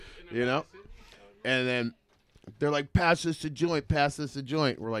you know? And then they're like, pass us a joint, pass us a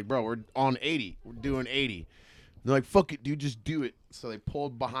joint. We're like, bro, we're on 80. We're doing 80. They're like, fuck it, dude, just do it. So they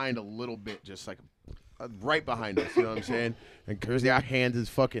pulled behind a little bit, just like right behind us, you know what I'm saying? And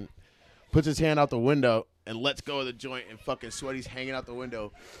Kurzak puts his hand out the window and lets go of the joint, and fucking Sweaty's hanging out the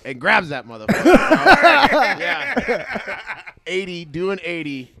window and grabs that motherfucker. Yeah. 80, doing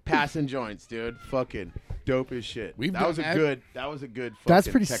 80, passing joints, dude. Fucking dope as shit. That was a good fucking That's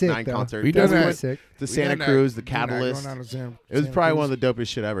pretty Tech sick, Nine though. concert. We done Then that. went Sick. to Santa Cruz, the Catalyst. It was probably one of the dopest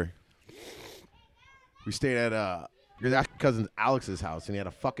shit ever. We stayed at your cousin Alex's house, and he had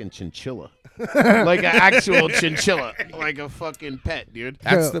a fucking chinchilla. Like an actual chinchilla. Like a fucking pet, dude.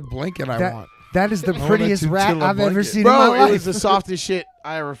 That's Yo, the blanket I want. That is the want a prettiest rat chinchilla I've ever blanket. seen in Bro, my life. it was the softest shit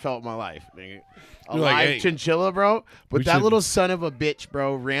I ever felt in my life. Nigga. A You're like, live hey, chinchilla, bro. But we that should- little son of a bitch,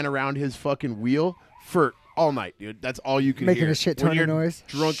 bro, ran around his fucking wheel for all night, dude. That's all you can Making hear. a shit When ton of you're noise.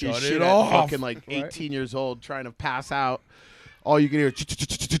 drunk Shut as it shit off. at fucking like 18 years old trying to pass out. All you can hear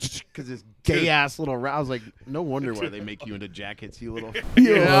because this gay ass little rat. I was like, no wonder why they make you into jackets, you little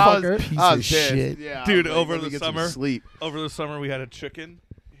You know, fucker. Piece I of was pissed. shit. Yeah, Dude, I was like, over let me the get some summer- sleep. Over the summer, we had a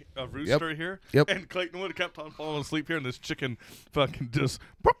rooster here. Yep. And Clayton would have kept on falling asleep here, and this chicken fucking just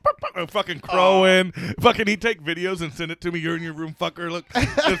fucking crowing. Fucking, he'd take videos and send it to me. You're in your room, fucker. Look,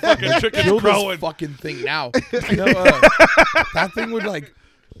 this fucking chicken's Kill crowing. this fucking thing now. You know, that thing would like,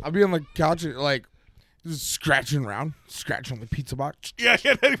 I'd be on the couch and like just scratching around, scratching on the pizza box. Yeah,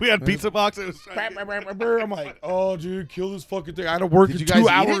 we had pizza boxes. I'm like, oh, dude, kill this fucking thing. I had to work Did in you guys 2 eat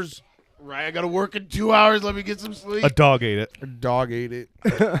it? hours. Right, I gotta work in 2 hours. Let me get some sleep. A dog ate it. A dog ate it.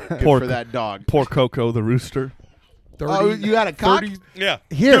 Good Poor for that dog. Poor Coco, the rooster. 30, Oh, you had a cock? 30, Yeah.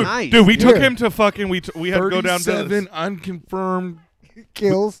 Here. Dude, Nice. dude, we took Here. him to fucking, we had to go down to 37 unconfirmed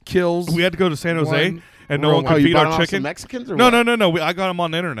Kills. kills. we had to go to San Jose, One and no one Oh, could you feed bought our off some chicken. Mexicans or No, what? no. I got him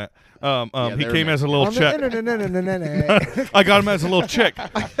on the internet. He they're came as a little On the check. internet. I got him as a little chick.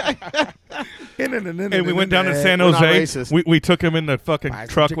 And we went down to San We're not Jose. racist. We took him in the fucking Buy some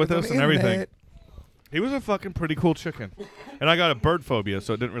truck chickens with on us the and everything. internet. He was a fucking pretty cool chicken. And I got a bird phobia,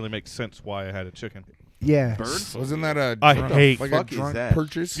 so it didn't really make sense why I had a chicken. Yeah. Birds? Wasn't that a I drunk, hate- like fuck a is drunk that?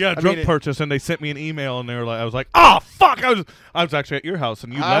 purchase? Yeah, I drunk mean, purchase, and they sent me an email, and they were like, I was like, oh fuck, I was actually at your house,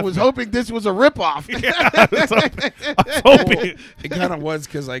 and you I left was me. hoping this was a ripoff. I was hoping. It kind of was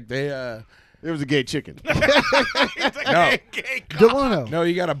because like they It was a gay chicken. no Delano. no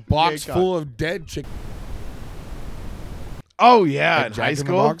you got a box Gay full of dead chicken. Oh yeah, Like in Jack high in the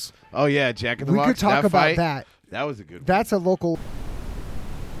school. Box? Oh yeah, Jack in the We Box. could talk that about fight, that. That was a good one. That's a local.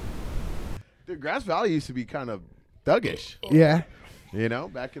 Dude, Grass Valley used to be kind of thuggish. Yeah. You know,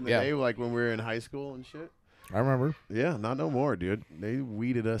 back in the Yeah. day, like when we were in high school and shit. I remember. Yeah, not no more, dude. They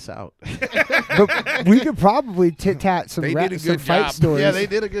weeded us out. But we could probably tit-tat some, They did a some good fight job. stories. Yeah, they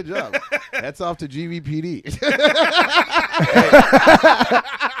did a good job. That's off to GVPD.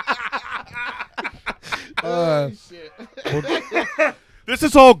 This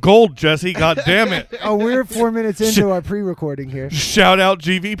is all gold, Jesse. God damn it. Oh, we're 4 minutes into our pre-recording here. Shout out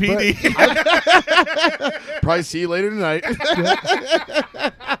GVPD. Probably see you later tonight.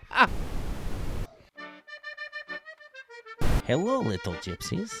 Hello, little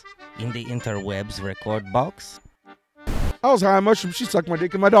gypsies. In the interwebs record box, I was high on mushroom. She sucked my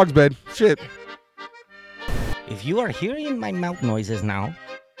dick in my dog's bed. Shit. if you are hearing my mouth noises now,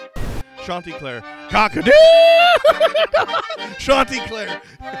 Chanticleer. Cockadoo! Chanticleer.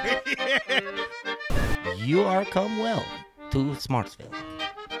 you are come well to Smartsville.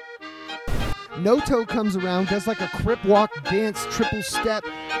 Noto comes around, does like a crip walk, dance, triple step,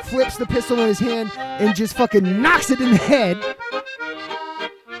 flips the pistol in his hand, and just fucking knocks it in the head.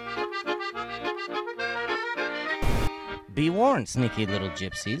 Be warned, sneaky little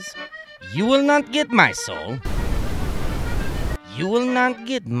gypsies. You will not get my soul. You will not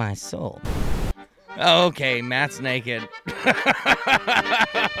get my soul. Okay, Matt's naked.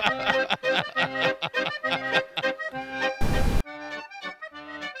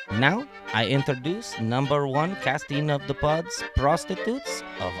 Now, I introduce number one casting of the pods prostitutes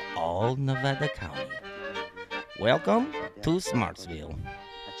of all Nevada County. Welcome to Smartsville.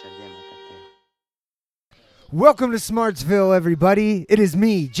 Welcome to Smartsville, everybody. It is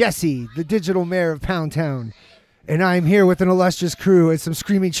me, Jesse, the digital mayor of Pound Town. And I'm here with an illustrious crew and some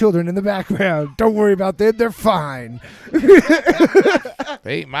screaming children in the background. Don't worry about them, they're fine.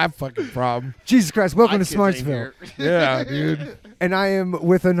 They ain't my fucking problem. Jesus Christ, welcome My to kids ain't Smartsville. here. Yeah, dude. And I am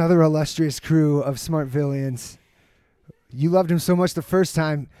with another illustrious crew of Smartvillians. You loved him so much the first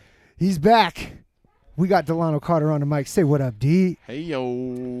time. He's back. We got Delano Carter on the mic. Say what up, D. Hey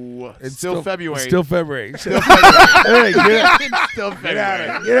yo, It's still February. It's still February. Still February. It's still Get out February.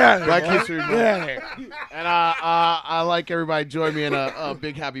 of here. Get out of here. Black boy. History Get Month. out of here. And I like everybody to join me in a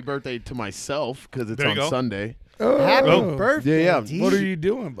big happy birthday to myself because it's There you on go. Sunday. Happy Oh. birthday, Yeah, yeah. D. What are you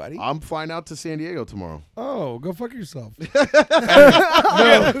doing, buddy? I'm flying out to San Diego tomorrow. Oh, go fuck yourself. Go fuck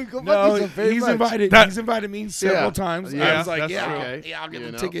No, yourself very he's much. invited. That- he's invited me several Yeah. times. Yeah, I was like, that's yeah, okay. yeah, I'll get You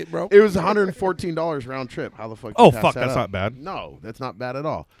the know? ticket, bro. It was $114 round trip. How the fuck? Oh, you pass fuck, that that's up? not bad. No, that's not bad at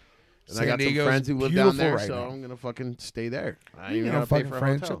all. And I San got some Diego's friends who live beautiful down there, right so now. I'm gonna fucking stay there. I You ain't know, gonna pay fucking for a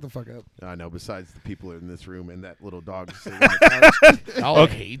friend, hotel. shut the fuck up. I know. Besides the people in this room and that little dog sitting on the couch. All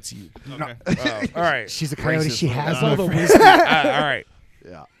hates you. Okay. All right. She's a coyote. Racist She little has That's all no the friends. whiskey. All right.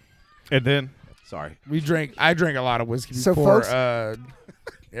 Yeah. And then Sorry. I drank a lot of whiskey So, before folks,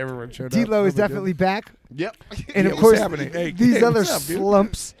 everyone showed up. D-Lo is Nobody did. definitely back. Yep. And Yeah, of course, what's happening? Hey, these hey, other what's up, dude?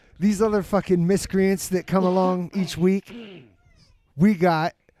 slumps, these other fucking miscreants that come along each week, we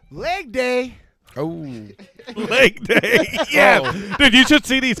got leg day. Oh, leg day. Yeah, dude, you should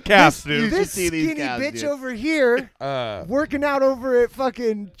see these casts, You dude. should This see these skinny guys, bitch dude. over here working out over at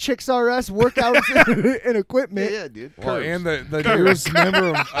fucking Chicks R Us workouts and equipment. Yeah, dude. well, Curves. and the newest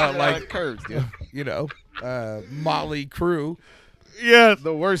member of like curves, dude. you know, Motley Crue. Yes.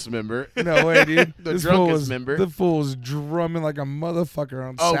 The worst member. No way, dude. The This drunkest fool was, member. The fool was drumming like a motherfucker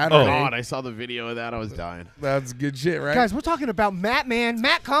on Oh Saturday. God! I saw the video of that. I was dying. That's good shit, right? Guys, we're talking about Matt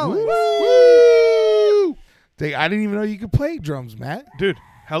Collins. Woo! I didn't even know you could play drums, Matt. Dude,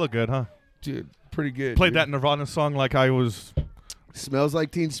 hella good, huh? Dude, pretty good. Played dude. that Nirvana song like I was. Smells like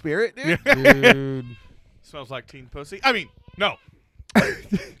Teen Spirit, dude. Dude. Smells like teen pussy. I mean, no.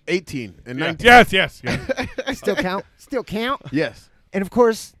 18 and Yeah. 19. Yes. Still count. Still count. Yes. And of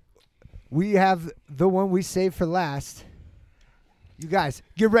course, we have the one we saved for last. You guys,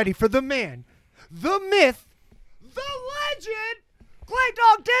 get ready for the man, the myth, the legend. Clay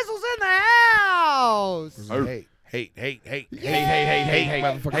Dog Dizzle's in the house. Hey,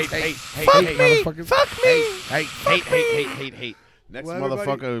 motherfuckers. Fuck me. Motherfuckers. Fuck me. Hate. Next Well,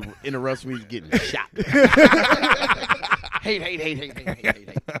 everybody- motherfucker interrupts me getting shot. hate.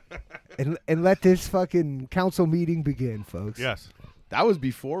 And let this fucking council meeting begin, folks. Yes. That was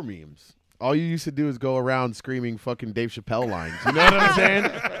before memes. All you used to do is go around screaming fucking Dave Chappelle lines. You know what I'm saying?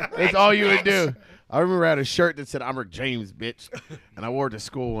 That's all you would do. I remember I had a shirt that said, "I'm Rick James, bitch." And I wore it to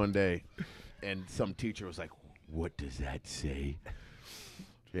school one day. And some teacher was like, "What does that say?"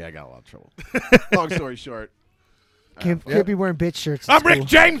 Yeah, I got a lot of trouble. Long story short. Can't be wearing bitch shirts. at I'm Rick school.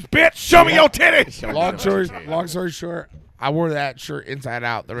 James, bitch. Show me your titties. Long story short, I wore that shirt inside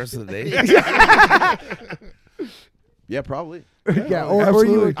out the rest of the day. Yeah, probably. Yeah, or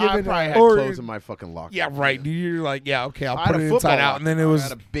you were absolutely. I given probably had or clothes in my fucking locker. Yeah, right. Dude, you're like, yeah, okay, I'll I had put a it football inside out, locker. and then it I was,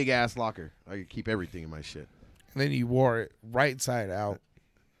 had a big ass locker. I could keep everything in my shit. and then you wore it right side out.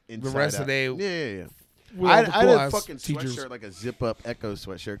 Inside rest of out. the day Yeah. with I all had, the I had cool a ass fucking teachers. sweatshirt, like a zip up Echo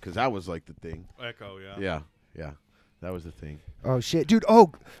sweatshirt, because that was like the thing. Echo, yeah. Yeah. That was the thing. Oh shit, dude.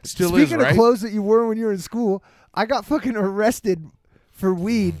 Oh, Still is, speaking right? of clothes that you wore when you were in school, I got fucking arrested for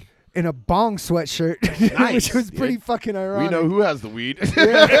weed in a bong sweatshirt, Nice, which was dude. pretty fucking We ironic. know who has the weed.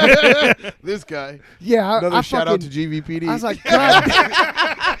 This guy. Yeah, Another I shout out to fucking, GVPD. I was like,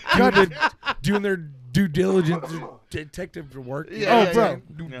 God, doing their due diligence detective work. Yeah, oh, bro.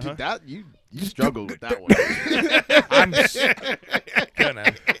 Dude, Uh-huh. that you struggled with that one. I'm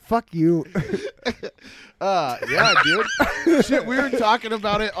gonna. fuck you. Yeah, dude. Shit, we were talking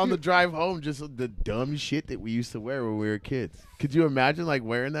about it on the drive home, just the dumb shit that we used to wear when we were kids. Could you imagine like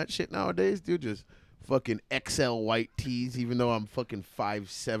wearing that shit nowadays, dude? Just fucking XL white tees, even though I'm fucking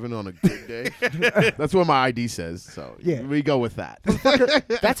 5'7" on a good day. That's what my ID says. So Yeah. we go with that.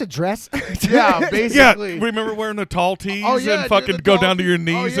 That's a dress. Yeah, Yeah, basically. remember wearing the tall tees Oh, yeah, and fucking dude, go the down to tall your tees.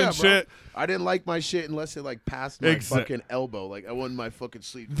 knees Oh, yeah, and bro. shit. I didn't like my shit unless it like passed my Exact- fucking elbow. Like I wanted my fucking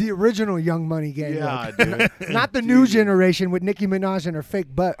sleeve. The original Young Money gang. Yeah, look. dude. Not the new generation with Nicki Minaj and her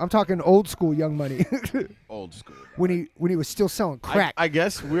fake butt. I'm talking old school Young Money. Old school. when he was still selling crack. I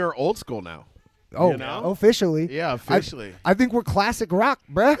guess we're old school now. oh, you know? officially. Yeah, officially. I think we're classic rock,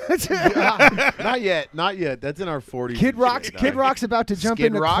 bruh. Not yet. That's in our 40s. Kid and Rock's shit, Kid dog. Rock's about to jump Skid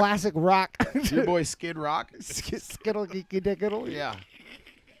into Rock? classic rock. Your boy Skid Rock. Skittle geeky dickle. Yeah.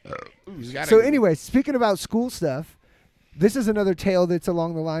 So anyway, speaking about school stuff, this is another tale that's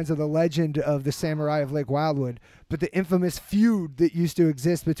along the lines of the legend of the Samurai of Lake Wildwood, but the infamous feud that used to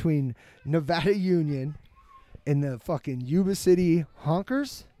exist between Nevada Union and the fucking Yuba City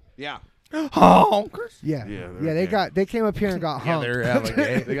Honkers. Yeah. Honkers. Yeah, Yeah, they're they gay. they came up here and got Yeah, honked.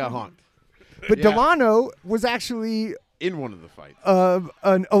 they're like, They got honked. But Yeah. Delano was actually in one of the fights.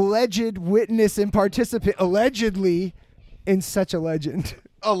 An alleged witness and participant, allegedly, in such a legend.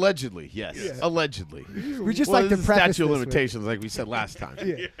 Allegedly, yes. Allegedly. We just Well, like to this is preface statute of this with- limitations, like we said last time.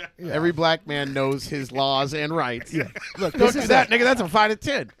 Yeah. Every black man knows his laws and rights. Look, Don't this do is that, nigga. That's a 5 to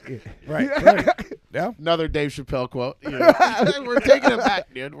 10. Right. Yeah. Another Dave Chappelle quote. You know. We're taking it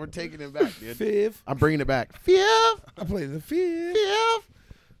back, dude. We're taking it back, dude. Fifth. I'm bringing it back. Fifth. I play the fifth.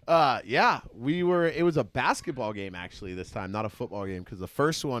 Yeah, it was a basketball game actually this time, not a football game, because the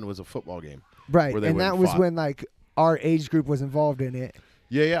first one was a football game. Right, where they and went that and was fought. when like our age group was involved in it.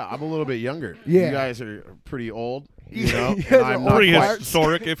 Yeah, I'm a little bit younger. Yeah. You guys are pretty old, you know. You and guys I'm are not Pretty quite,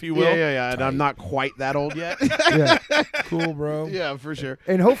 historic, if you will. yeah, and I'm not quite that old yet. Yeah. Cool, bro. Yeah, for sure.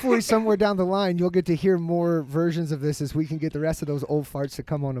 And hopefully somewhere down the line you'll get to hear more versions of this as we can get the rest of those old farts to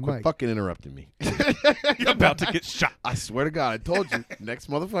come on the Quit mic. fucking interrupting me. You're about to get shot. I swear to God, I told you. Next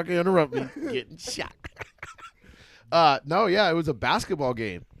motherfucker interrupt me, getting shot. No, yeah, it was a basketball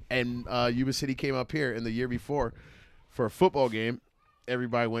game, and Yuba City came up here in the year before for a football game.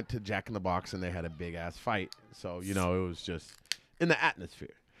 Everybody went to Jack in the Box, and they had a big ass fight. So it was just in the atmosphere.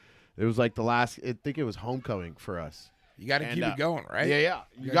 It was like I think it was homecoming for us. You got to And, keep it going, right? Yeah.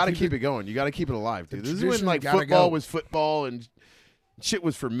 You got to keep it going. You got to keep it alive, dude. This is when tradition like gotta football go. was football and shit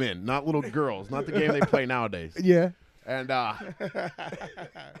was for men, not little girls, not the game they play nowadays. Yeah. And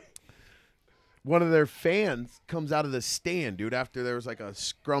one of their fans comes out of the stand, dude, after there was like a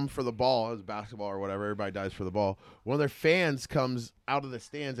scrum for the ball. It was basketball or whatever. Everybody dies for the ball. One of their fans comes out of the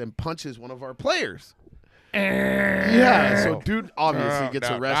stands and punches one of our players. Yeah, so dude obviously gets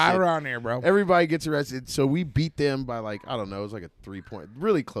Not arrested. around here, bro. Everybody gets arrested. So we beat them by like, I don't know, it was like a 3-point,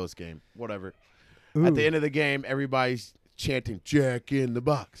 really close game, whatever. At the end of the game, everybody's chanting, Jack in the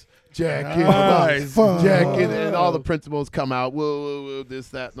box. Jack in the Nice. box. Jack in and all the principals come out. Whoa, this,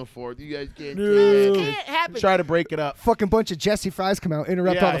 that, and the fourth. You guys can't do that. Can't happen. Try to break it up. Fucking bunch of Jesse Fries come out,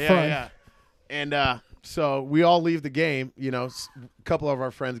 interrupt all the fun. And so we all leave the game. A couple of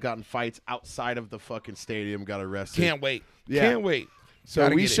our friends got in fights outside of the fucking stadium, got arrested. Can't wait. Yeah. Can't wait. So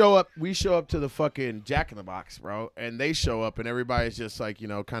Gotta we get it. show up. We show up to the fucking Jack in the Box, bro, and they show up, and everybody's just like,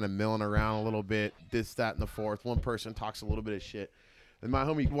 kind of milling around a little bit, this, that, and the fourth. One person talks a little bit of shit, and my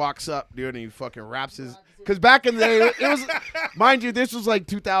homie walks up, dude, and he fucking raps his. Because back in the day, it was, mind you, this was like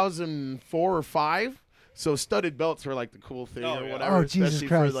 2004 or 5. So studded belts were like the cool thing or whatever, Oh, Jesus especially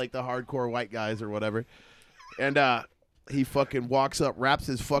for Christ. like the hardcore white guys or whatever. And he fucking walks up, wraps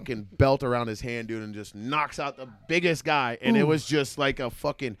his fucking belt around his hand, dude, and just knocks out the biggest guy. And it was just like a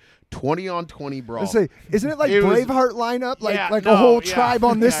fucking 20-on-20 brawl. Let's say, isn't it like It was- Braveheart lineup? Like Yeah, like no, a whole yeah. tribe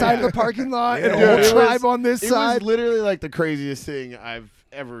on this Yeah, side yeah. of the parking lot and a Dude, whole it tribe was- on this it side. was literally like the craziest thing I've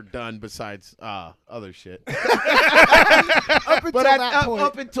ever done besides other shit. Up until But that point.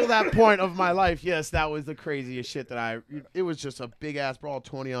 up until that point of my life, yes, that was the craziest shit that it was just a big ass brawl,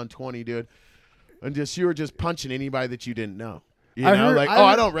 20-on-20, dude. And you were just punching anybody that you didn't know. I heard-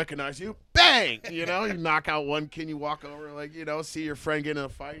 I don't recognize you. Bang! You knock out one kid, you walk over, see your friend get in a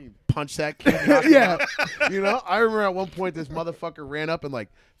fight, you punch that kid. knock him Yeah. out. I remember at one point this motherfucker ran up and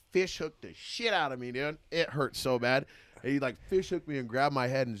fish hooked the shit out of me, dude. It hurt so bad. And he fish hooked me and grabbed my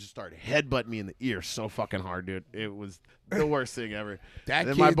head and just started headbutting me in the ear so fucking hard, dude. It was the worst thing ever. That And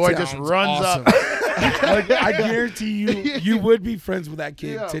then kid my boy just sounds runs awesome. up. I guarantee you would be friends with that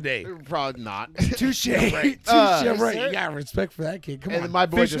kid Yeah, today. Probably not. Touche. Touche. Uh, Right. Yeah, respect for that kid. Come And on. then my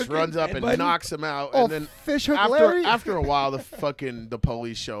boy Fish just hooking, runs up and headbutting. knocks him out. Oh, And then fish hook Larry? after a while, the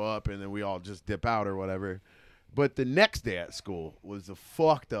police show up, and then we all just dip out or whatever. But the next day at school was the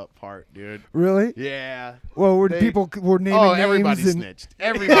fucked up part, dude. Really? Yeah. Well, They- people were naming everybody names and snitched.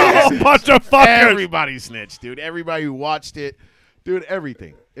 Everybody, Bunch of fuckers. everybody snitched, dude. Everybody who watched it, dude.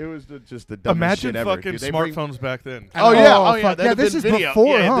 Everything. It was just the dumbest Imagine shit ever. fucking dude. They bring- smartphones back then. Oh yeah, fuck. that'd have this been is video.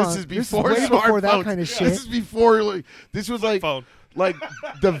 before, yeah, huh? This is before way before that smartphones. kind of This shit. is before. This was like Phone.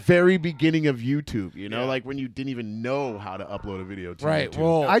 the very beginning of YouTube. Yeah. Like when you didn't even know how to upload a video to Right. YouTube.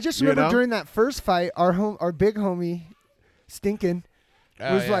 Well, I just You remember know? during that first fight, our big homie, Stinkin,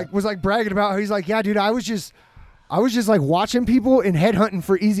 was like bragging about how he's like, yeah, dude, I was just like watching people and headhunting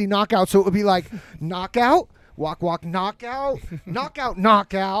for easy knockouts. So it would be like knockout, walk, knockout, knockout,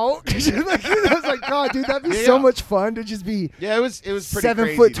 knockout. Like, I was like, God, dude, that'd be so Yeah. much fun to just be Yeah, it was pretty 7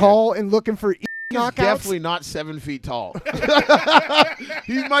 crazy, foot dude. tall and looking for easy He's knockouts. definitely not 7 feet tall.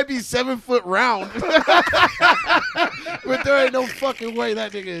 He might be 7 foot round, but there ain't no fucking way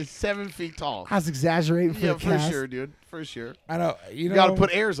that nigga is 7 feet tall. I was exaggerating for Yeah, the for cast. sure, dude. For sure. I know. You know. You got to put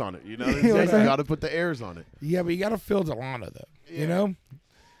airs on it. You know, You know what I'm you saying? got to put the airs on it. Yeah, but you got to feel Delano though. Yeah. You know,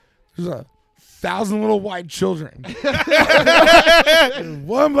 there's 1,000 little white children,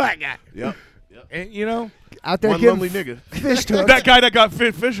 one black guy, Yep. and you know, out there One getting lonely nigga. fish hooked. That guy that got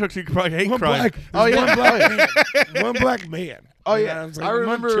fish hooks, he could probably hate One crime. black, Oh, yeah. one black man. One black man. Oh You yeah, know what I'm saying? I Among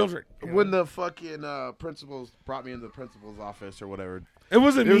remember children, you know? when the fucking principals brought me into the principal's office or whatever. It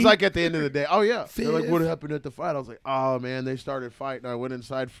wasn't. It was me. like at the end of the day. Oh yeah, they're like, Fifth. what happened at the fight? I was like, oh man, they started fighting. I went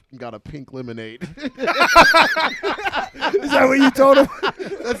inside and got a pink lemonade. Is that what you told him?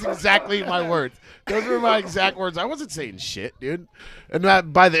 That's exactly my words. Those were my exact words. I wasn't saying shit, dude. And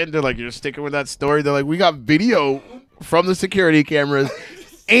that, by the end, they're like, you're sticking with that story. They're like, we got video from the security cameras,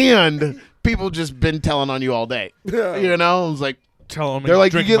 and people just been telling on you all day. You know, I was like, Tell him. they're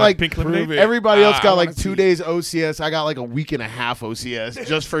like, you drink get my like pink lemonade. prove it. everybody else I got like wanna 2 see. days OCS. I got like a week and a half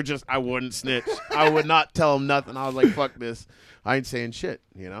OCS just I wouldn't snitch. I would not tell them nothing. I was like, fuck this. I ain't saying shit.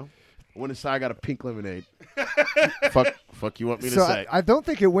 You know. Went inside, I got a pink lemonade. fuck you want me to So say? I don't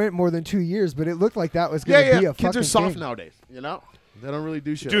think it went more than 2 years, but it looked like that was going to be a Kids fucking are soft thing. nowadays. You know, they don't really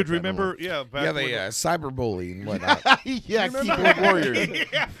do shit. Dude, like that no remember? Yeah, back Yeah, when they cyberbully and whatnot. more. Yeah, keyboard warriors.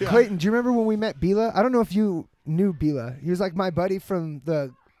 Clayton, do you remember when we met Bila? I don't know if you knew Bila. He was like my buddy from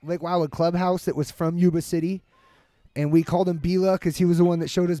the Lake Wildwood Clubhouse that was from Yuba City, and we called him Bila because he was the one that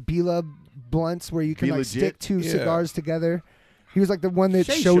showed us Bila blunts where you can Be like legit? stick two Yeah. cigars together. He was like the one that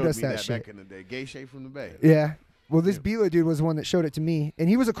Shay showed us me that shit. back in the day. Gay Shay from the Bay. Yeah. Well, this Bila dude was the one that showed it to me, and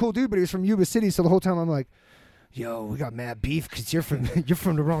he was a cool dude, but he was from Yuba City. So the whole time I'm like, "Yo, we got mad beef because you're from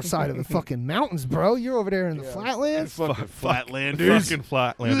the wrong side of the fucking mountains, bro. You're over there in the flatlands." Fucking Flatlanders. fucking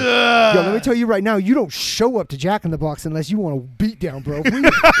Flatland. Yo, let me tell you right now, you don't show up to Jack in the Box unless you want a beat down, bro. If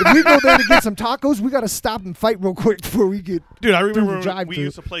we go there to get some tacos, we got to stop and fight real quick before we get. Dude, I the remember when drive we through.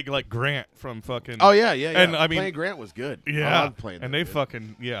 used to play like Grant from fucking. Oh yeah. And, I mean- playing Grant was good. I yeah, loved playing. and that, they dude.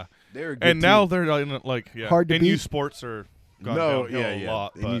 fucking They were a good And now team. they're in like Hard to NU beat. sports are gone no, downhill yeah, a yeah.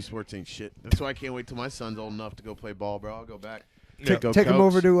 lot. And But youth sports ain't shit. That's why I can't wait till my son's old enough to go play ball, bro. I'll go back. yeah. Go Take him coach.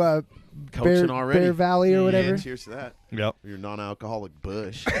 over to Coaching Bear, already. Bear Valley or Yeah, whatever. cheers to that. Yep. Your non-alcoholic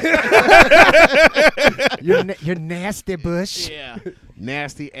bush. You're nasty, Bush. Yeah.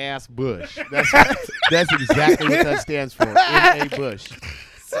 Nasty ass bush. That's exactly what that stands for. N.A. Bush.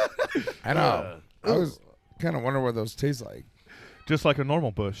 I know. I was kind of wondering what those taste like. Just like a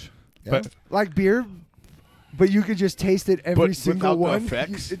normal bush. Yeah. But Like beer, but you could just taste it every But single without the one.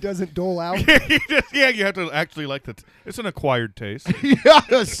 effects? It doesn't dole out. yeah, you have to actually like the. It's an acquired taste. Yeah,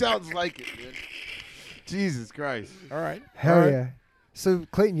 that sounds like it, dude. Jesus Christ. All right. Hell All right. yeah. So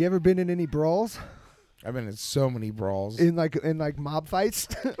Clayton, you ever been in any brawls? I've been in so many brawls. In like mob fights?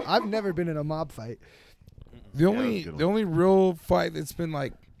 I've never been in a mob fight. The that was a only good the only real fight that's been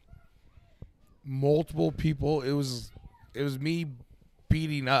like multiple people, it was me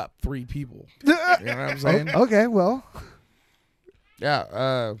beating up 3 people. You know what I'm saying? Okay, well,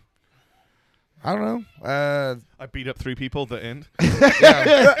 Yeah. I don't know. I beat up 3 people. The end.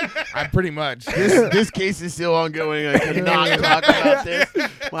 Yeah, I pretty much. This case is still ongoing. I cannot talk about this.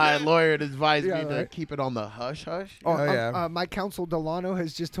 My lawyer had advised Yeah, me to right. keep it on the hush hush. Oh, yeah. my counsel Delano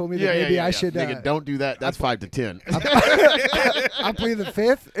has just told me that maybe I should. Nigga, don't do that. That's 5 to 10. I'll plead the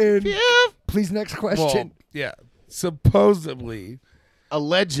 5th. And please, next Well, question. yeah. Supposedly,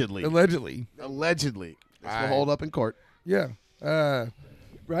 Allegedly. allegedly. Allegedly. This will Alright. hold up in court. Yeah.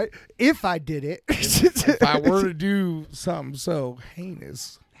 Right? If I did it, If I were to do something so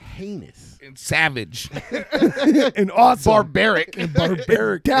heinous Heinous. and savage, and awesome, Barbaric.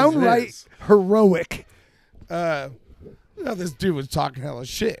 barbaric, as it downright is, heroic. this dude was talking hella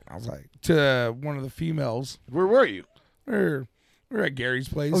shit. I was like, to one of the females, Where were you? we're at Gary's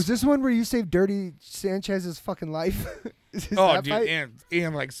place. Oh, is this one where you saved Dirty Sanchez's fucking life? Is Oh, that dude, fight?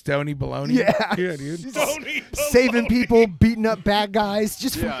 and like Stony Baloney. Yeah. Yeah, dude. Saving people, beating up bad guys,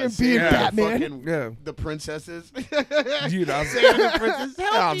 just fucking being yeah, Batman. Fucking Yeah. the princesses. Dude, I was, Saving the princess.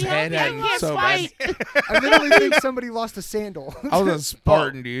 I was head-heading so bad. I literally think somebody lost a sandal. I was a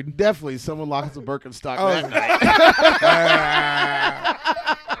Spartan, dude. Definitely someone lost a Birkenstock Oh. that night. Uh,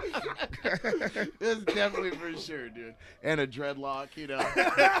 That's definitely for sure, dude. And a dreadlock, you know.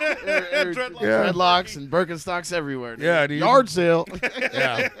 Dreadlocks. Dreadlocks and Birkenstocks everywhere. Dude. Yeah, dude. Yard sale.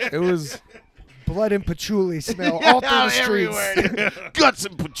 yeah, it was. Blood and patchouli smell all through the streets. everywhere. dude. Guts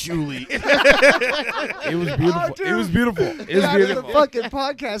and patchouli. It was beautiful. It was beautiful. It was That is the beautiful. fucking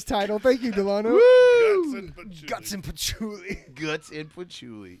podcast title. Thank you, Delano. Woo! Guts and patchouli. Guts and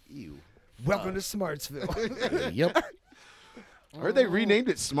patchouli. Ew. Welcome to Smartsville. Yep. I heard they renamed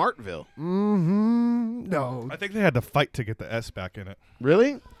it Smartville. Mm-hmm. No, I think they had to fight to get the S back in it.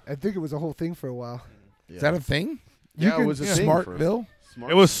 Really? I think it was a whole thing for a while. Is that a thing? Yeah, can- it was a thing for Smartville.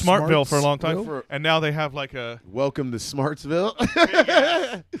 It was Smartville for a long time, Smartsville? and now they have like a Welcome to Smartsville.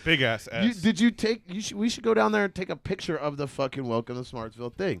 big ass S. Did you take? We should go down there and take a picture of the fucking Welcome to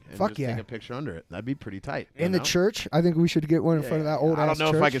Smartsville thing. And Fuck just yeah. Take a picture under it. That'd be pretty tight. In you the know? church, I think we should get one in front of that old I ass don't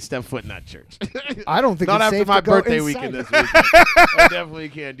know church. if I could step foot in that church. I don't think Not it's after safe my to go birthday inside. weekend this weekend. I definitely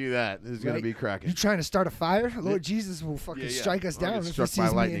can't do that. This is gonna Right? be You cracking. trying to start a fire? Lord Jesus will fucking strike us I'll down get if he struck sees by me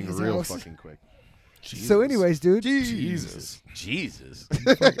in lightning his real house. fucking quick. So, anyways, dude, Jesus. Jesus.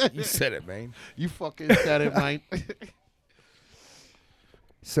 You said it, man. You fucking said it, man.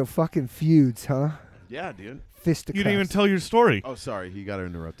 so fucking feuds, huh? Yeah, dude. Fisticuffs. You didn't even tell your story. Oh, sorry. He got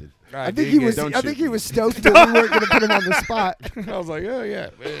interrupted. I think he was. Don't I shoot think he me. was stoked that we weren't going to put him on the spot. I was like, oh yeah.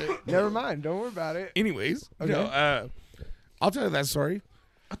 Never mind. Don't worry about it. Anyways, Okay. no, I'll tell you that story.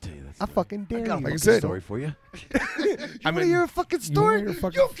 I'll tell you that. I fucking dare got a you. Like I fucking said- story for you. You want to hear a fucking story? hear a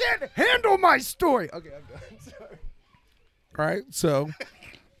fucking- You can't handle my story. Okay, I'm done. Sorry. All right, so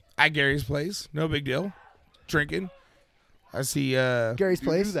at Gary's place, no big deal, drinking. I see. Gary's You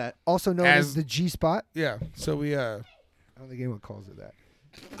place, knew that. also known as As- the G spot. Yeah, so we. I don't think anyone calls it that.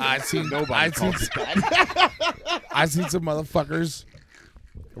 I seen Nobody I seen, calls it that. I seen some motherfuckers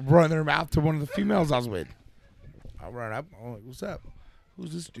run their mouth to one of the females I was with. I run up. I'm like, "What's up?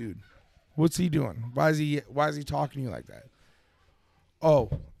 Who's this dude? What's he doing? Why is he talking to you like that?" Oh,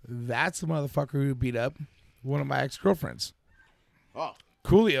 that's the motherfucker who beat up one of my ex-girlfriends, Oh,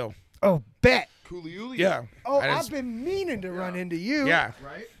 Coolio. Oh, bet. Coolio. Yeah. Oh, I I've just- been meaning to run into you. Yeah.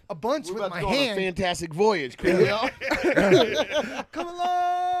 Right? A bunch We're with about my to go on a hand. fantastic voyage, Coolio. Come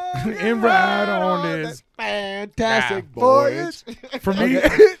along. And ride on this. Fantastic Yeah. voyage. For me,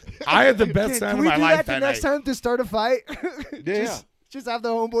 I had the best Can time we of my do life that the that next night. time to start a fight? Yeah. Just have the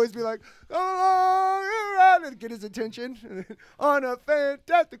homeboys be like, oh, and get his attention on a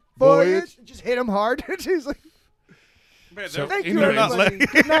fantastic voyage. Just hit him hard. Just like, Man, So- thank you, They're not everybody.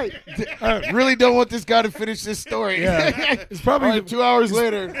 Good night. Really don't want this guy to finish this story. Yeah. It's probably All right, 2 hours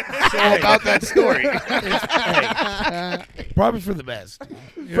later, it's all about that story. probably for the best.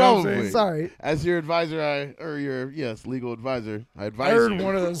 You know what I'm Probably. saying? Sorry. As your advisor, legal advisor, I I advise heard you.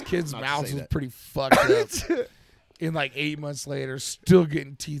 one of those kids' not to mouths say was that. pretty fucked up. And like 8 months later, still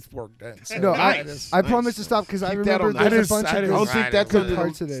getting teeth work done. So No, that Nice. is- I promise to stop because I Keep that remember on the- there's a That bunch is- of I don't Right, think that's right. under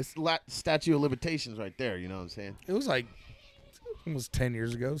Parts of the this. statute of limitations right there. You know what I'm saying? it was like almost 10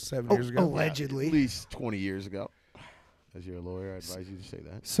 years ago, 7 Oh, years ago. allegedly. At least 20 years ago. As you're a lawyer, I advise you to say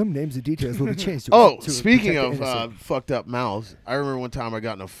that. Some names and details will be changed. To Oh, to speaking protect of the innocent. fucked up mouths, I remember one time I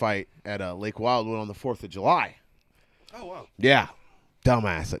got in a fight at Lake Wildwood on the 4th of July. Oh wow. Yeah.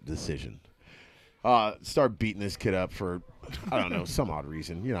 Dumbass decision. Start beating this kid up for, I don't know, some odd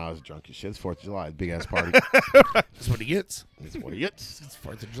reason. You know, I was drunk as shit. It's 4th of July, big ass party. That's what he gets. That's what he gets. It's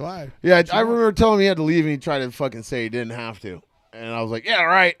 4th of July. Yeah, I remember telling him he had to leave and he tried to fucking say he didn't have to. And I was like, yeah,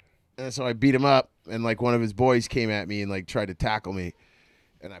 right. And so I beat him up and like one of his boys came at me and like tried to tackle me.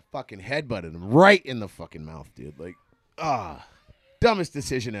 And I fucking headbutted him right in the fucking mouth, dude. Like, dumbest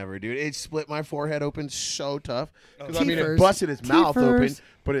decision ever, dude. It split my forehead open so tough. Because I mean, it Teethers. busted his mouth open, Teethers.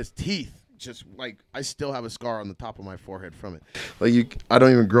 but his teeth just like, I still have a scar on the top of my forehead from it. Like, I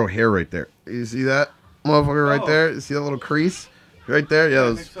don't even grow hair right there. You see that motherfucker right there? You see that little crease? Right there? Yeah,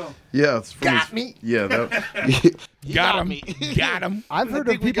 I think so. yeah, it's from Got his, me. Yeah, that, Got him. Got him. I've heard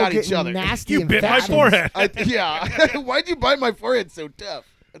think of we people got each getting other. nasty You bit my infections. forehead. yeah. Why'd you bite my forehead so tough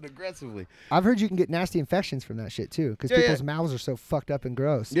and aggressively? I've heard you can get nasty infections from that shit too, because Yeah, people's yeah. mouths are so fucked up and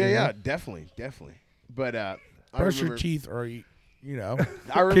gross. Yeah, you know? yeah, definitely. But I Brush your remember, teeth or, you know,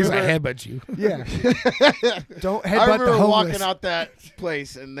 I in case I remember, headbutt you. Yeah. Don't I headbutt the remember homeless. walking out that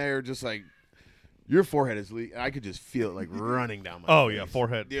place and they're just like, your forehead is leaking. I could just feel it like running down my Oh face. yeah,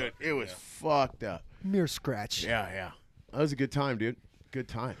 forehead. Dude, it was fucked up. Mere scratch. Yeah. That was a good time, dude. Good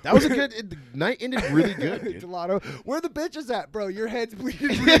time. That was a good the night ended really good, dude. Gelato. Where the bitches at, bro? Your head's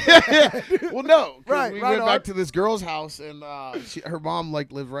bleeding. Well, no, 'cause Right, we right went on. back to this girl's house, and her mom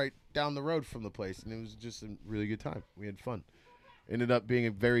like lived right down the road from the place, and it was just a really good time. We had fun. Ended up being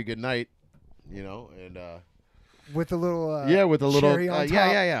a very good night, you know, and With a little with a little cherry on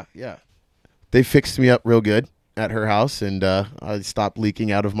top. yeah. They fixed me up real good at her house, and I stopped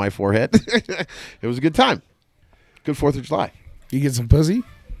leaking out of my forehead. It was a good time. Good 4th of July. You get some pussy?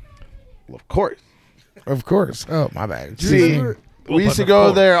 Well, of course. Of course. Oh, my bad. Do you See, remember- we used to Of go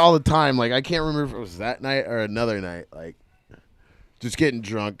course. there all the time. Like, I can't remember if it was that night or another night. Like, just getting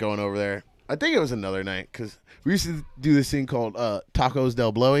drunk, going over there. I think it was another night because we used to do this thing called Tacos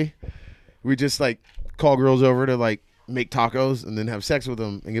Del Blowy. We just, like, call girls over to, like, make tacos and then have sex with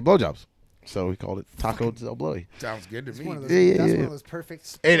them and get blowjobs. So we called it Taco Del Blowy. Sounds good to It's me. one of those, Yeah, that's yeah. one of those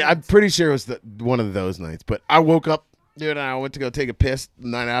perfect. And I'm spots. pretty sure it was one of those nights. But I woke up, dude, and I went to go take a piss the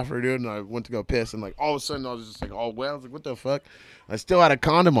night after, dude, and I went to go piss, and like all of a sudden I was just like all wet. I was like, what the fuck? I still had a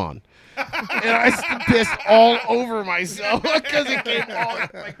condom on. And I still pissed all over myself because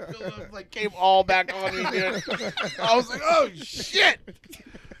it came all back on me, dude. I was like, oh shit.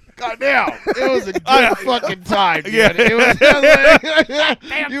 Goddamn, it was a good fucking time, dude. Yeah. It was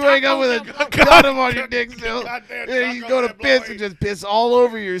like, you wake up with a condom on your dick still. Yeah, you go to piss and just piss all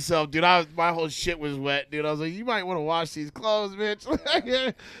over yourself, dude. My whole shit was wet, dude. I was like, you might want to wash these clothes, bitch.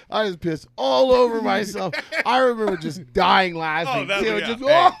 I just pissed all over myself. I remember just dying laughing, that- too. yeah. Just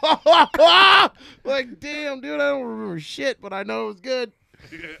like, damn, dude, I don't remember shit, but I know it was good.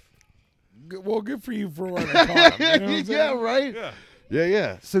 Well, good for you for running a condom. You know what I'm Yeah, saying? right. Yeah.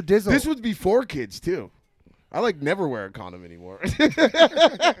 Yeah. So Dizzle, This was before kids too. I like never wear a condom anymore. Already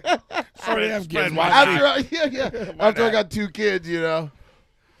have kids. Spread Why my not? After I got 2 kids, you know.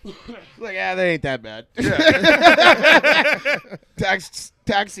 Like, they ain't that bad. Tax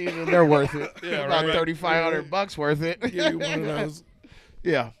season, they're worth it. Yeah, About right. $3,500 worth it. Give you one of those.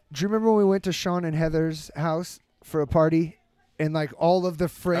 Yeah. do you remember when we went to Sean and Heather's house for a party, and like all of the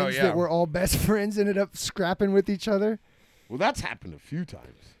friends yeah. that were all best friends ended up scrapping with each other? Well, that's happened a few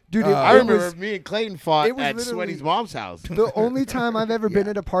times. Dude, I it remember was me and Clayton fought it was at literally- Sweaty's mom's house. the only time I've ever been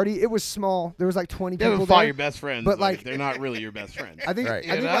at a party. It was small. There was like 20 You people haven't fought there. your best friends, but, like- they're not really your best friends. I think Right. I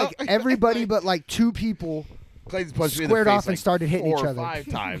think You know? like everybody but like 2 people. Clayton's punched me in Squared the face off and like started hitting 4 each or other. 5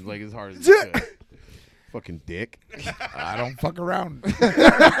 times, like as hard as he could. Fucking dick. I don't fuck around.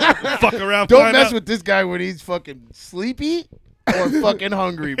 Fuck around. Don't find mess out. with this guy when he's fucking sleepy or fucking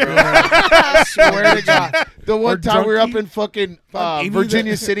hungry, bro. I swear to God. The one time we were up in fucking Fuck, even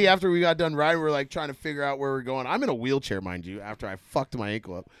Virginia the- City after we got done riding, we were like trying to figure out where we're going. I'm in a wheelchair, mind you, after I fucked my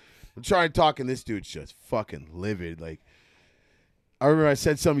ankle up. I'm trying to talk, and this dude's just fucking livid. Like, I remember I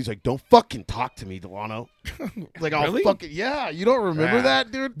said something. He's like, "Don't fucking talk to me, Delano." Like, I'll Really? fucking yeah. You don't remember Yeah.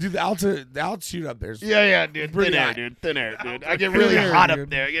 that, dude? Dude, the altitude up there's Yeah, dude. Pretty Thin air, hot. dude. Thin air, dude. I get Thin really air, hot dude. up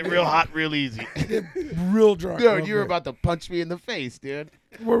there. I get real hot real easy. real drunk. Dude, real you were quick. about to punch me in the face, dude.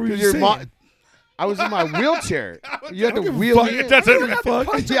 What were you 'Cause your saying? mom, I was in my wheelchair. You had to give a wheel fuck. me in. That's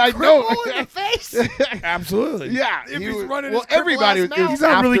it. Yeah, I know. Absolutely. Yeah, If he he's was- running well, his crippled everybody ass was. It mouth. was He's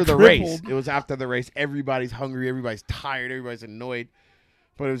not after really the race. crippled. It was after the race. Everybody's hungry. Everybody's tired. Everybody's annoyed.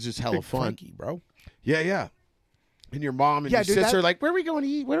 But it was just hella Big fun. Frankie, bro. Yeah. And your mom and Yeah, your dude, sister that- are like, where are we going to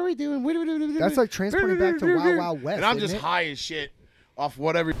eat? What are we doing? What are we doing? That's like transporting back to Wild Wild West. And I'm isn't just it? high as shit off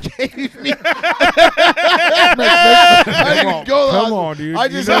whatever gave me. Come I on, didn't go to the come hospital. on, dude. I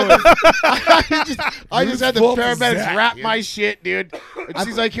You just know I just had the full of paramedics Zach, wrap dude. my shit, dude. And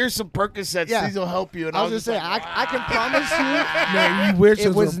she's like, "Here's some Percocets. Yeah. These will help you." And I was just saying, like, I can promise you, No, you wish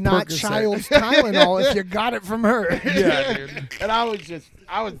it was a not Percocet. child's Tylenol if you got it from her. Yeah, dude. and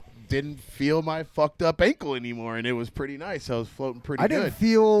I didn't feel my fucked up ankle anymore, and it was pretty nice. I was floating pretty I good. didn't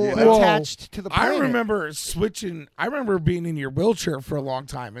feel Yeah. Whoa. attached to the I planet. remember switching. I remember being in your wheelchair for a long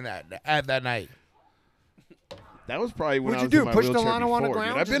time in that night. That was probably when What'd I you was do, in my push wheelchair Delano on the before,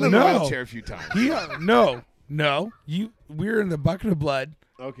 dude. ground? I've been Just in like- a No. wheelchair a few times. Yeah, no. We were in the bucket of blood.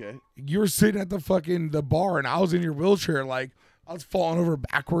 Okay. You were sitting at the bar, and I was in your wheelchair, like I was falling over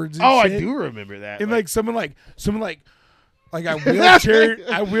backwards. And Oh, shit. I do remember that. And Like, someone I wheelchair.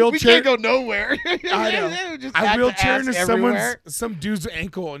 I we wheelchair. can't go nowhere. I know. Just I act wheelchair ass into everywhere. some dude's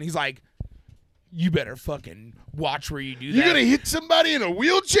ankle, and he's like, "You better fucking watch where you do You that." gonna hit somebody in a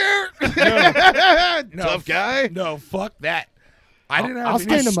wheelchair? No, Tough guy. No, fuck that. I didn't have. I'll any-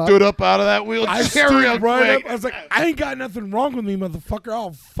 stand him up. Stood up out of that wheelchair I stood real right quick. up. I was like, I ain't got nothing wrong with me, motherfucker.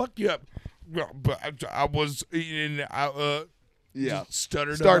 I'll fuck you up. Yeah, but I was eating. Yeah.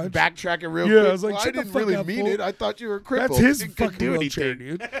 Stuttered. a Started bunch. backreacting real Yeah, quick. I was like, Well, I shut the didn't fuck really up, mean fool. it. I thought you were crippled. That's his You couldn't fucking do wheelchair, anything.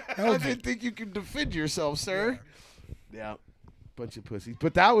 dude. I didn't think you could defend yourself, sir. Yeah. Bunch of pussies.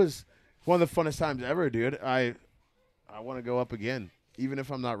 But that was one of the funnest times ever, dude. I want to go up again, even if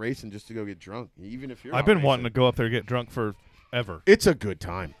I'm not racing, just to go get drunk. Even if you're I've not been racing. wanting to go up there and get drunk forever. It's a good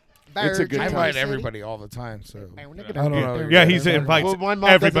time. It's a good I time. invite everybody all the time. So I don't know. Yeah, he's invites Well, my mom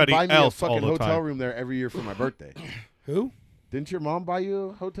everybody doesn't buy me else a all fucking the hotel time. room there every year for my birthday. Who? Didn't your mom buy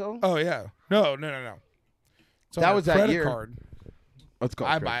you a hotel? Oh yeah. No. It's on That her was that credit year. Card. Let's go.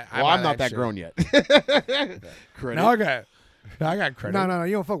 I credit. buy- I well, buy I'm not that that shit. grown yet. Credit. Now I got credit. No,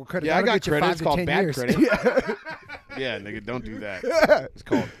 you don't fuck with credit. Yeah, I That'll got get you credit. 5 It's to called 10 bad years. credit. Yeah, nigga, don't do that. It's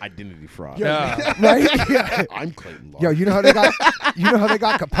called identity fraud. Yeah. Right? Yeah. I'm Clayton Law. Yo, you know how they got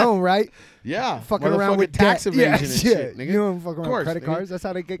Capone, right? yeah, Fucking around motherfucking with tax debt. evasion Yeah, and yeah. shit, nigga. You know, fucking around course, with credit nigga. cards. That's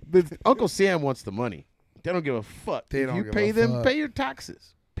how they get. Uncle Sam wants the money. They don't give a fuck. They If don't you give pay a them, fuck. pay your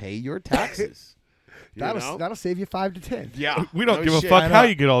taxes. pay your taxes. You know? That'll save you 5 to 10. Yeah, We don't no give a shit. fuck I how know.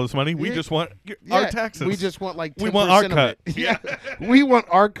 you get all this money. We Yeah. just want Yeah, our taxes. We just want like 10% We want our of cut. it. Yeah, we want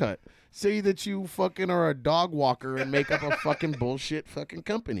our cut. Say that you fucking are a dog walker and make up a fucking bullshit fucking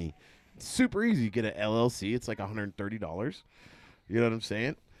company. It's super easy. You get an LLC. It's like $130. You know what I'm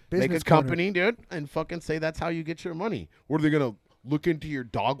saying? Make Business a company, dude, and fucking say that's how you get your money. What are they gonna look into your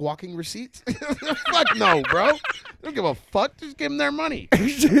dog walking receipts? Fuck no, bro. They don't give a fuck. Just give them their money.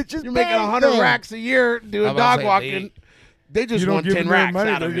 Just You're making bang, 100 bang. racks a year I'm doing about to dog say, walking. They just You don't want give 10 them their racks money,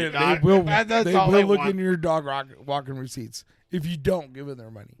 out of they're it. gonna- dog. they will, That's they all will they look want. into your dog walking receipts if you don't give them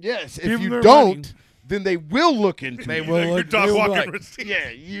their money. Yes, Give if 'em you their don't, money. then they will look into They it. will your look- dog they will walking like- receipt. Yeah,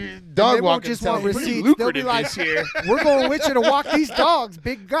 you They dog won't walking just want sounds pretty receipts. They'll be lucrative like, this year. we're going with you to walk these dogs,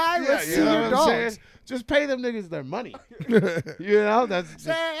 big guy. Yeah, Let's you see know your what I'm saying? dogs. Just pay them niggas their money. You know, that's just,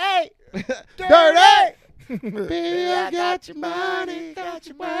 Say, hey, dirty. Baby, I got your money, got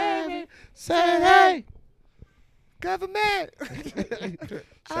your money. Say hey. government.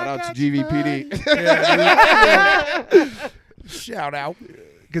 Shout out to GVPD. Shout out.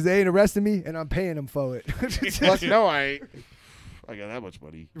 Because they ain't arresting me, and I'm paying them for it. Plus, no, I ain't. I got that much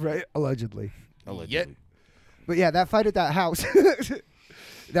money. Right? Allegedly. Allegedly. But yeah, that fight at that house.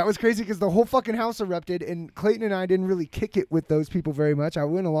 That was crazy because the whole fucking house erupted, and Clayton and I didn't really kick it with those people very much. I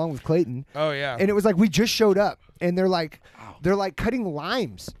went along with Clayton. Oh yeah. And it was like we just showed up, and they're like cutting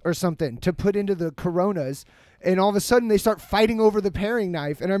limes or something to put into the Coronas, and all of a sudden they start fighting over the paring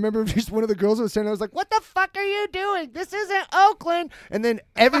knife. And I remember just one of the girls was standing there, I was like, "What the fuck are you doing? This isn't Oakland." And then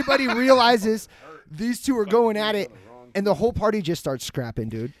everybody realizes these two are going at it, and the whole party just starts scrapping,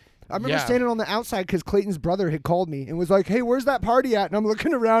 dude. I remember Yeah. standing on the outside because Clayton's brother had called me and was like, "Hey, where's that party at?" And I'm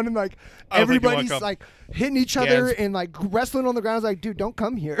looking around and like I don't think you wanna everybody's come. like hitting each Yeah, other it's- and like wrestling on the ground. I was like, "Dude, don't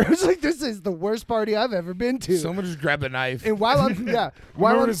come here." It's like this is the worst party I've ever been to. Someone just grabbed a knife. And while I'm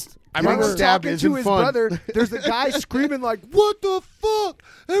while remember I'm, this- I while remember I'm stabbed talking isn't to his fun. brother, there's a guy screaming like, "What the fuck?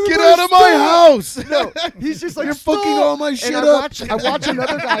 Get Everybody out of my stop!" house. No, he's just like, You're fucking "Stop!" all my And shit I up. watch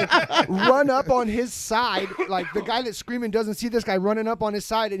another guy run up on his side. Like the guy that's screaming doesn't see this guy running up on his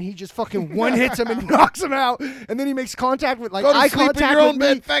side, and he just fucking one hits him and knocks him out. And then he makes contact with like Go to eye sleep in contact your with own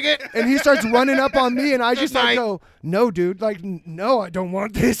me. bed, faggot. And he starts running up on me, and I just like night. go, "No, dude, like, no, I don't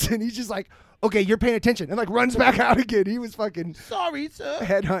want this." And he's just like, "Okay, you're paying attention," and like runs back out again. He was fucking Sorry, sir.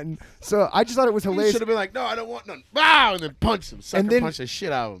 headhunting. So I just thought it was You hilarious. should have been like, no, I don't want none. Wow, and then punch him. Sucker And then punch the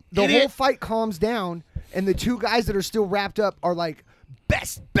shit out of him. The Idiot. whole fight calms down, and the two guys that are still wrapped up are like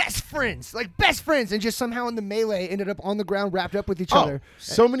best friends, and just somehow in the melee ended up on the ground wrapped up with each other.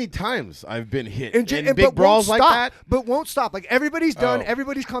 so many times I've been hit And, in and big but brawls won't like stop, that. but won't stop. Like everybody's done, Oh.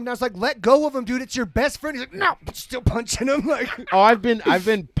 everybody's calmed down. It's like, let go of him, dude. It's your best friend. He's like, no, but still punching him. Like, Oh, I've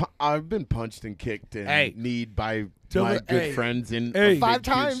been punched and kicked and Hey. kneed by Tell my the- good hey. friends in Hey. 5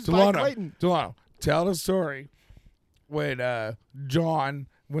 times by Delano, Clayton. tell the story when John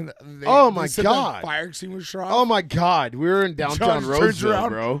when they, Oh, my they said God. the fire extinguisher off. Oh my God, we were in downtown John turns Roseville, around.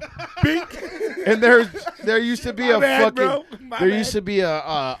 bro. Bink. And there used to be My a bad, fucking bro. My there bad. used to be a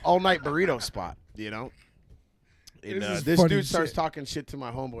all night burrito spot, you know. And, This is this funny dude starts shit. talking shit to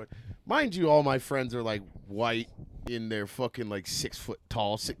my homeboy. Mind you, all my friends are like white in their fucking like 6 foot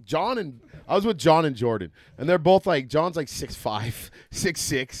tall. I was with John and Jordan, and they're both like John's like 6'5",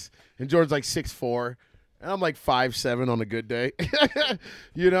 6'6", and Jordan's like 6'4", and I'm like 5'7" on a good day,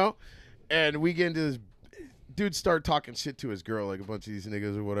 you know. And we get into this dude start talking shit to his girl, like a bunch of these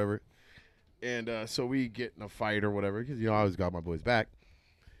niggas or whatever. And so we get in a fight or whatever because, you know, I always got my boys back.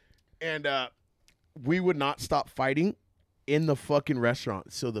 And we would not stop fighting in the fucking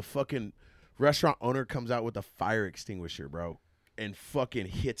restaurant. So the fucking restaurant owner comes out with a fire extinguisher, bro, and fucking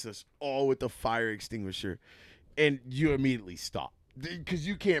hits us all with the fire extinguisher. And you immediately stop because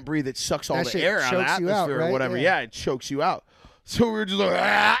you can't breathe. It sucks all That the shit air out of the chokes you out, atmosphere or right? whatever. Yeah. Yeah, it chokes you out. So we were just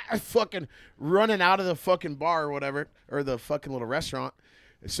like, fucking running out of the fucking bar or whatever, or the fucking little restaurant.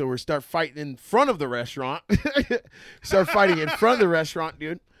 So we start fighting in front of the restaurant. Start fighting in front of the restaurant,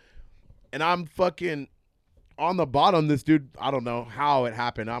 dude. And I'm fucking on the bottom. This dude, I don't know how it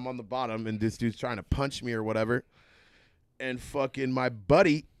happened. I'm on the bottom, and this dude's trying to punch me or whatever. And fucking my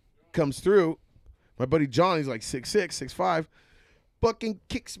buddy comes through. My buddy John, he's like 6'6", 6'5", fucking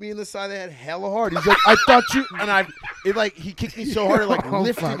kicks me in the side of the head hella hard. He's like, I thought you, and he kicked me so hard, it like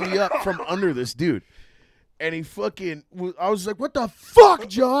lifted me up from under this dude. And he fucking, I was like, what the fuck,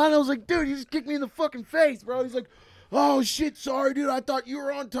 John? I was like, dude, you just kicked me in the fucking face, bro. He's like, oh shit, sorry, dude. I thought you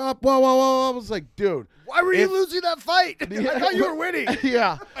were on top. Whoa. I was like, dude, Why were you losing that fight? I thought you were winning.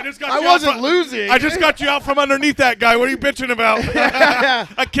 yeah. I wasn't losing. I just got you out from underneath that guy. What are you bitching about?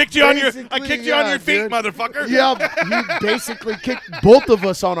 I kicked you on your feet, dude. motherfucker. Yeah, he basically kicked both of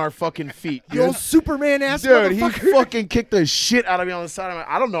us on our fucking feet, You old dude. Superman ass Dude, he motherfucker. fucking kicked the shit out of me on the side of my.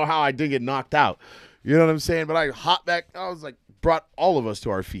 I don't know how I didn't get knocked out. You know what I'm saying? But I hopped back. I was like, brought all of us to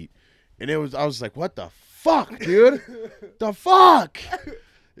our feet, and I was like, what the fuck, dude? The fuck?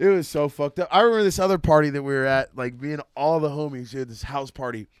 It was so fucked up. I remember this other party that we were at, like being all the homies. We had this house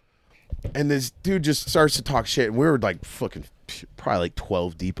party, and this dude just starts to talk shit, and we were like fucking probably like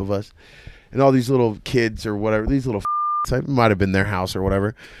 12 deep of us, and all these little kids or whatever, these little it might have been their house or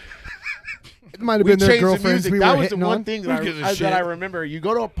whatever. It might have We been their changed the girlfriends music. we That were was the hitting one on. thing Who gives a that shit? I remember. You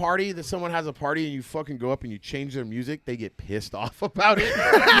go to a party that someone has a party and you fucking go up and you change their music, they get pissed off about it.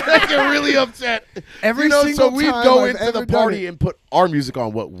 They get really upset. Every so single we'd time go I've into ever the done party it. and put our music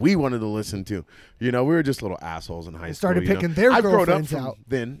on what we wanted to listen to. You know, we were just little assholes in high school. started you know. picking their I've grown up girlfriends from out.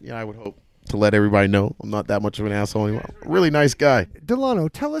 then. Yeah, I would hope to let everybody know I'm not that much of an asshole anymore. Really nice guy. Delano,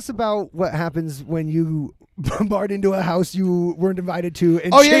 tell us about what happens when you bombard into a house you weren't invited to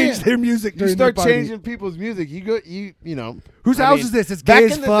and change their music You during start their party. changing people's music. You know. Whose I house mean, is this? It's gay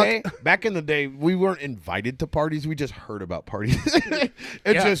as fuck. Back in the day, we weren't invited to parties. We just heard about parties.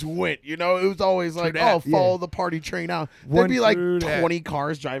 It just went. You know, it was always like, that. follow the party train out. One- There'd be like True that. 20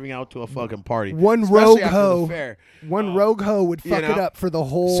 cars driving out to a fucking party. One especially rogue after hoe. the fair. One rogue hoe would fuck it know? up for the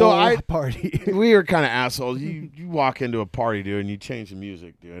whole So I- party. We were kind of assholes. You walk into a party, dude, and you change the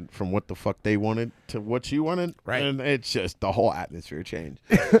music, dude, from what the fuck they wanted to what you wanted. Right. And it's just the whole atmosphere changed.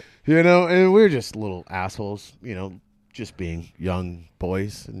 You know, and we were just little assholes, you know, just being young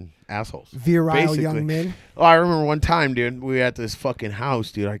boys and assholes. Virile basically. young men. Oh, I remember one time, dude, we were at this fucking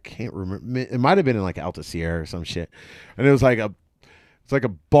house, dude. I can't remember. It might have been in like Alta Sierra or some shit. And it was like it's like a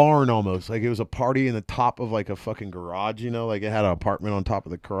barn almost. Like it was a party in the top of like a fucking garage, you know, like it had an apartment on top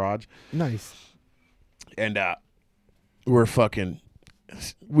of the garage. Nice. And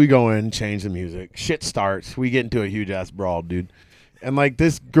we go in, change the music. Shit starts. We get into a huge ass brawl, dude. And like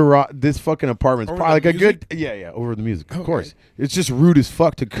this fucking apartment's Over probably the like a music? good, over the music, of Okay. course. It's just rude as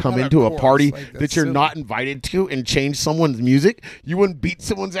fuck to come Not into of a party course, like, that that's you're silly. not invited to and change someone's music. You wouldn't beat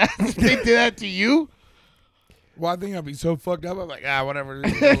someone's ass if they did that to you. Well, I think I'd be so fucked up. I'm like, whatever.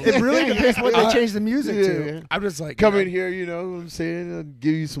 It really depends what they change the music to. Yeah. I'm just like, Come you in know, here, you know what I'm saying? I'll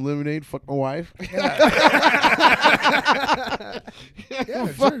give you some lemonade. Fuck my wife. Yeah,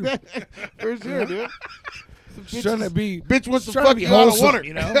 Fuck true. that. For sure, dude. Just trying to be, Bitch wants to trying to fuck be you out of wholesome, water.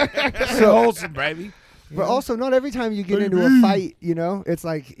 you know? So wholesome, baby. But also, not every time you get into a fight, you know, it's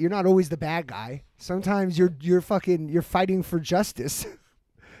like you're not always the bad guy. Sometimes you're fighting for justice.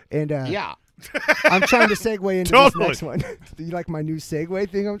 And Yeah. I'm trying to segue into Totally. this next one. Do you like my new segue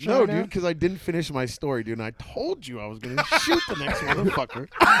thing I'm trying No, out? dude, because I didn't finish my story, dude. And I told you I was going to shoot the next motherfucker.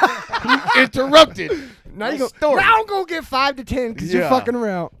 You interrupted. Now my you go. story. Now I'm gonna get 5 to 10 because you're Yeah. fucking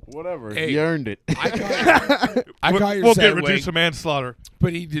around. Whatever. Hey. You earned it. I got your We'll get segue, reduced to manslaughter.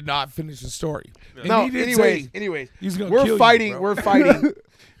 but he did not finish the story. And No, he did anyways, say he's gonna we're kill fighting. You, bro. We're fighting.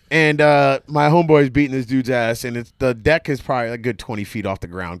 And my homeboy's beating this dude's ass, and the deck is probably a good 20 feet off the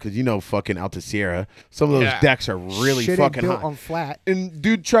ground because you know fucking Alta Sierra. Some of those Yeah. decks are really Shit ain't fucking built high. on flat. And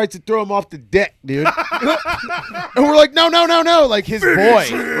dude tries to throw him off the deck, dude. And we're like, no. Like his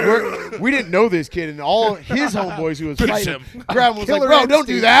boy. We didn't know this kid, and all his homeboys who was fighting him. grabbed him was like, Killer bro, don't instinct.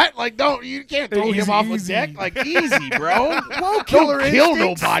 do that. Like, you can't throw him Easy, off a easy. deck. Like, easy, bro. Whoa, Don't killer kill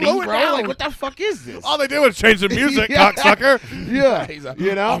instinct, nobody, slow it bro. down. Like, what the fuck is this? All they did was change the music, Yeah. cocksucker. Yeah, He's a-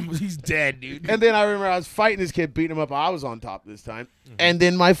 you know. he's dead, dude. And then I remember I was fighting this kid, beating him up. I was on top this time. And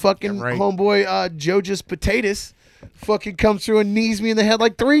then my fucking Yeah, right. homeboy, Joe Just Potatoes, fucking comes through and knees me in the head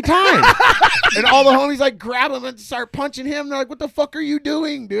like 3 times. And all the homies like grab him and start punching him. They're like, what the fuck are you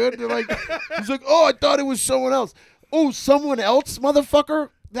doing, dude? They're like, he's like, oh, I thought it was someone else. Oh, someone else, motherfucker?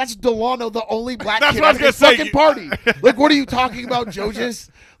 That's Delano, the only black That's kid what I at was the gonna say. fucking party. Like, what are you talking about, Joe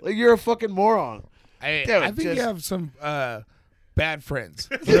Just? Like, you're a fucking moron. I Damn it, think just- you have some bad friends.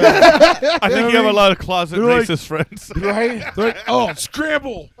 I think you have a lot of closet They're like- racist friends. Right? They're like, oh,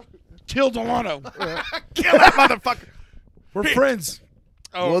 scramble, kill Delano. Kill that motherfucker. We're friends.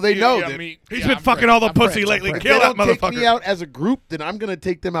 Oh, Well, they know that- He's been fucking all the I'm pussy friends, lately. I'm If Kill they that don't take me motherfucker. out as a group, then I'm gonna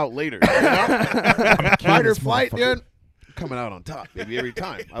take them out later. You know? Fight or flight, dude. Coming out on top, baby, every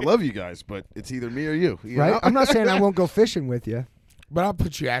time. I love you guys, but it's either me or you. You Right? know? I'm not saying I won't go fishing with you. But I'll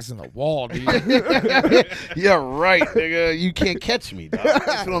put your ass in the wall, dude. Yeah, right, nigga. You can't catch me, dog.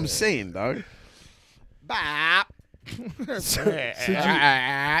 That's what I'm saying, dog. Bop. So noises.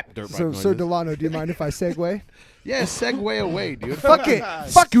 Delano, do you mind if I segue? Yeah, segue away, dude. Fuck it.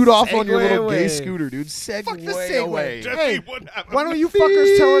 Scoot off on your Segue little gay away. scooter, dude. Segue, Fuck the segue. away. Jesse, Hey, what happened? Why don't you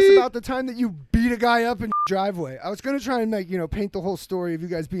fuckers tell us about the time that you beat a guy up in your driveway? I was gonna try and paint the whole story of you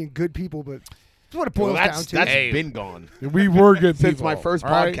guys being good people, but that's what it boils Well, down to. that's Hey. been gone We were good since people. my first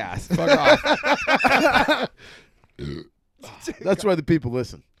all right? podcast. Fuck off. That's why the people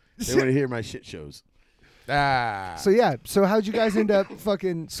listen. They want to hear my shit shows. So how'd you guys end up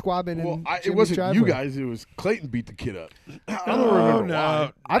fucking squabbing Well, in it Jimmy's wasn't driveway? you guys. It was Clayton beat the kid up. I don't Oh, remember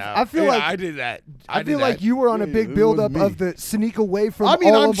no. why. I feel Yeah, like- I did that. I did feel like that. you were on a Yeah, big it build up was me. of the sneak away from I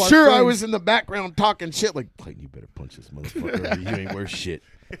mean, all I'm of our sure I friends. was in the background talking shit like, Clayton, you better punch this motherfucker. Or you ain't worth shit.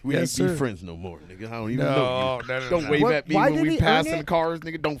 We Yes, ain't be sir. friends no more, nigga. I don't even No, know you. no, Don't no. wave What- at me why when did we he pass earn in it? cars,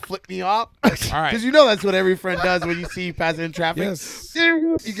 nigga. Don't flick me off. All right. Because you know that's what every friend does when you see you passing in traffic. Yes.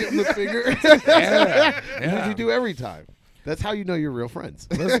 You give him the finger. Yeah. That's what you do every time. That's how you know you're real friends.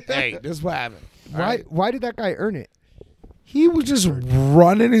 Hey, this is what happened. All right? Why did that guy earn it? He was just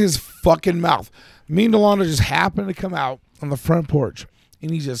running his fucking mouth. Me and Delano just happened to come out on the front porch,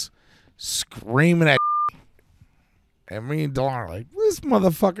 and he's just screaming at. And me and Delano are like, this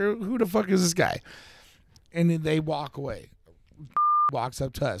motherfucker, who the fuck is this guy? And then they walk away. Walks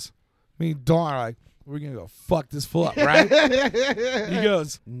up to us. Me and Delano are like, we're going to go fuck this fool up, right? He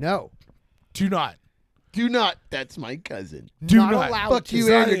goes, No. do not. Do not. That's my cousin. Do Not not. allowed Fuck to.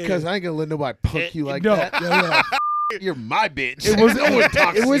 you and your cousin. I ain't gonna let nobody punk you like no, that. no. You're my bitch. It was- no one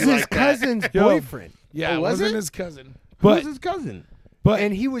talks It to was you his like that. cousin's Yo. boyfriend. Yeah, Oh, it was wasn't it? his cousin. Who But, was his cousin? but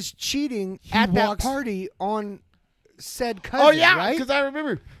And he was cheating He at that walks- party on said cousin, Oh yeah, right? because I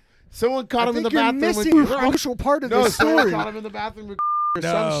remember someone caught I him in the think you're bathroom missing with a crucial part of no, this someone story. caught him in the bathroom with or No.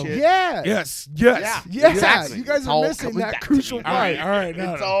 some shit. Yeah. yes. Yeah. Yeah, Exactly. you guys It's are all missing coming that back to crucial me. All part. right, all right.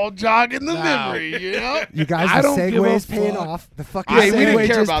 No, It's no. all jogging the No. memory, you know. You guys, I the don't give segue a is paying fuck. off. The fucking Yeah, we segue didn't care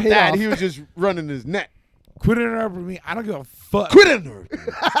just about paid that. off. He was just running his neck. Quit interrupting me. I don't give a fuck. Quit it.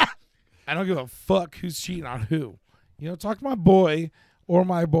 I don't give a fuck who's cheating on who. You don't talk to my boy or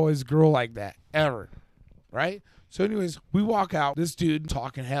my boy's girl like that ever, right? So, anyways, we walk out. This dude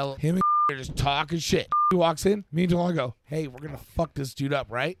talking hell. Him and are just talking shit. He walks in. Me and Delon go, "Hey, we're gonna fuck this dude up,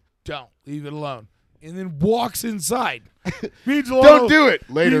 right? Don't leave it alone." And then walks inside. Me and Delon Don't do it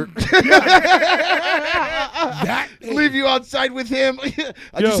later. that. Leave you outside with him. I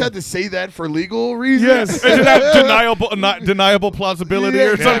Yo. just had to say that for legal reasons. Yes. Is it have deniable plausibility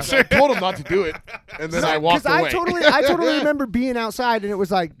or Yeah, some I shit? told him not to do it, and then I walked Because away. I totally remember being outside and it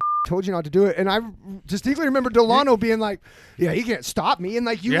was like, told you not to do it. And I distinctly remember Delano being like, yeah, he can't stop me. And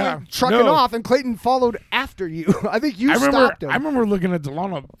like you Yeah. went trucking No. off and Clayton followed after you. I think you I remember, stopped him. I remember looking at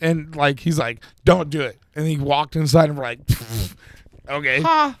Delano and like he's like, "Don't do it," and he walked inside and we're like, "Okay,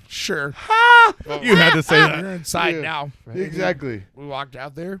 sure." You had to say You're that. inside Yeah. now. Exactly. We walked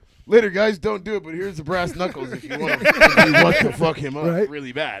out there. Later, guys, don't do it. But here's the brass knuckles if you want to fuck him up Right.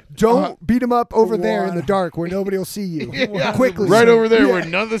 really bad. Don't beat him up over there in the Wow. dark where nobody will see you. Yeah. Quickly. Right over there where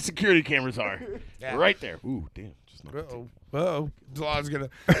none of the security cameras are. Yeah. Right there. Ooh, damn. Just not Uh-oh. Delon's gonna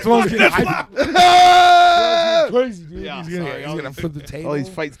hype. Crazy, dude. Yeah, he's gonna, sorry. he's gonna flip the table. all these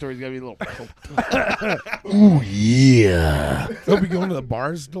fight stories gotta be a little. Ooh, yeah. He'll be going to the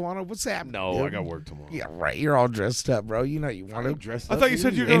bars, Delano. What's happening? No, I got work tomorrow. Yeah, right. You're all dressed up, bro. You know you want to. dressed I up. thought you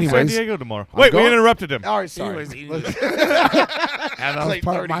said you were going to San Anyways. Diego tomorrow. Wait, we going- interrupted him. All right, sorry. Anyways, that was Like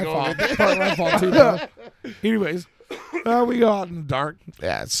part of 30 my going fault. with it. Part of my fault too. Bro. Anyways, we go out in the dark.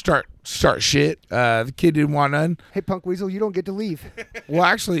 Yeah, start shit. The kid didn't want none. Hey, Punk Weasel, you don't get to leave. Well,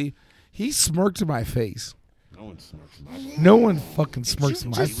 actually, he smirked in my face. No one smirks. No one fucking smirks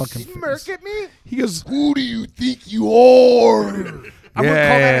in my fucking face. at me? He goes, Who do you think you are? I'm gonna call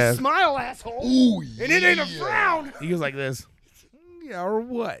that Yeah. a smile, asshole. Ooh, And it ain't a frown. he goes like this. Yeah, or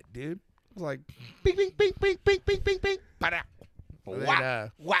what, dude? I was like, Bing, bing, bing, bing, bing, bing, bing, bing. "Ba-da." And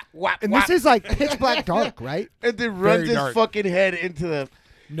then, Whap, whap, And whap. this is like pitch black dark, right? And then runs Very his dark. fucking head into the.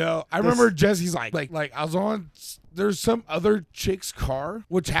 no, I remember Jesse's like I was on. There's some other chick's car,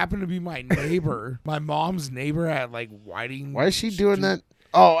 which happened to be my neighbor, my mom's neighbor at like Whiting. Why is she doing that?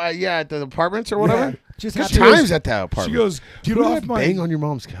 Oh, yeah, at the apartments or whatever. Just Good happened. times at that She apartment. goes, "Get Who did off I my." bang on your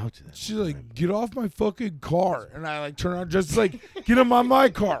mom's couch. She's like, "Get off my fucking car," and I like turn around, Jesse's like, "Get him on my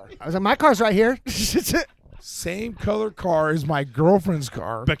car." I was like, my car's right here. Same color car as my girlfriend's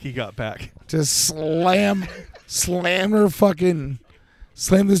car. Becky got back. Just slam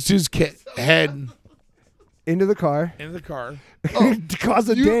this dude's head Into the car. into the car. To cause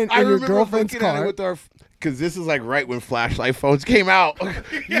a dent I in your remember girlfriend's looking at it car. with our because this is like right when flashlight phones came out.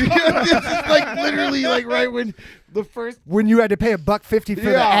 This is like literally like right when the first. When you had to pay $1.50 for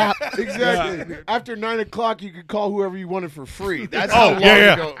the app. Exactly. After 9 o'clock, you could call whoever you wanted for free. That's how long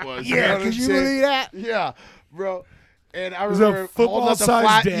yeah. ago it was. Yeah, know what could I'm you saying? believe that? Yeah, bro. And I was a remember holding up the football-sized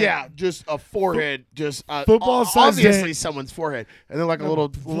flat, dent. yeah, just a forehead, just Football-sized obviously dent. someone's forehead, and then like a little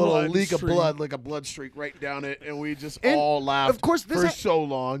blood leak of streak. blood, like a blood streak right down it, and we just And, all laughed. of course, this for ha- so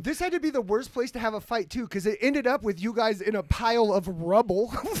long. This had to be the worst place to have a fight too, because it ended up with you guys in a pile of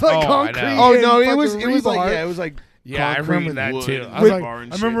rubble, like I know. concrete. Oh and no, it fucking was like rebar, yeah, it was like Yeah, I concrete remember that wood too. and I was like, rebar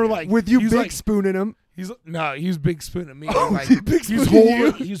and I remember shit. like with you he was big like, spooning him. he was big spooning me. Oh, like, big he was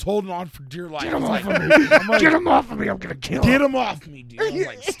spooning you. holding on for dear life. Get him I was off like, of me! I'm like, Get him off of me! I'm gonna kill him. Get him off me, dude. I'm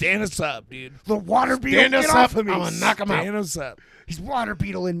like, stand us up, dude. The water beetle, Stand get us off up, of me! I'm gonna knock him out. Stand us up. He's water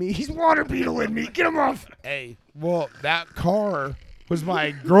beetling me. He's water beetling me. Get him off. Hey, well, that car was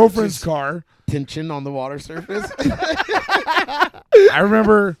my girlfriend's car. tension on the water surface. I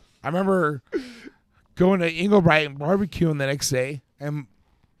remember going to Inglebright and barbecuing the next day, and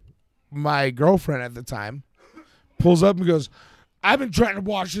my girlfriend at the time pulls up and goes, "I've been trying to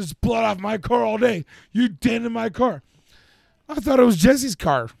wash this blood off my car all day. You dented my car." I thought it was Jesse's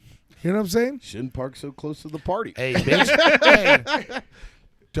car. You know what I'm saying? Shouldn't park so close to the party. Hey, bitch. Hey,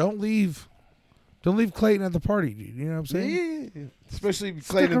 don't leave Clayton at the party, dude. You know what I'm saying? Yeah. Especially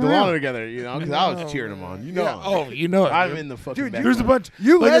Clayton and around. Delano together, you know, because I was No, cheering them on. You know, Yeah. Oh, you know it. I'm dude. in the fucking Dude, back There's a row. bunch.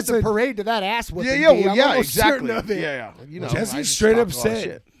 You like I led the said, parade to that ass whipping. Yeah, D. I'm yeah, almost certain exactly. of it. Yeah. You know, I Jesse just straight up stopped all that said,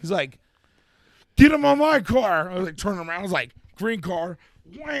 shit. he's like, "Get him on my car." I was like, turning around. I was like, "Green car."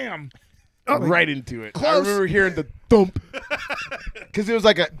 Wham. right into it. I Close. remember hearing the thump because it was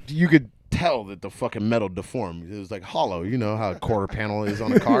like you could tell that the fucking metal deformed. It was like hollow. You know how a quarter panel is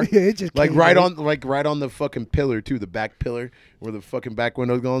on a car. Yeah, it just Like came right out. on the fucking pillar too, the back pillar where the fucking back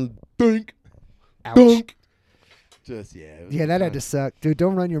window's going dunk, Ouch. dunk. Just it was Yeah, that had fun. to suck, dude.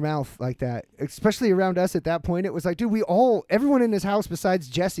 Don't run your mouth like that, especially around us at that point. It was like, dude, everyone in this house besides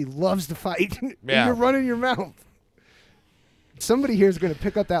Jesse loves to fight. And Yeah. you're running your mouth. Somebody here is going to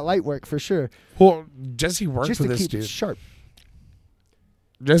pick up that light work for sure, Well, Jesse worked just for to this keep it dude. sharp.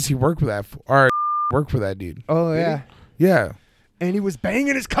 Jesse worked with that, or worked for that dude. Oh yeah, Yeah. and he was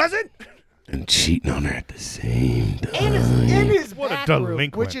banging his cousin and cheating on her at the same time. in his What a back room,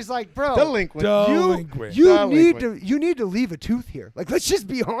 delinquent. which is like, bro, Delinquent. Delinquent. you need to leave a tooth here. Like, let's just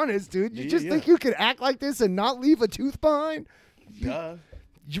be honest, dude. You just Yeah. think you can act like this and not leave a tooth behind? Duh.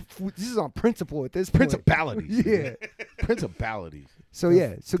 This is on principle at this point. Principalities. Yeah. Principalities. So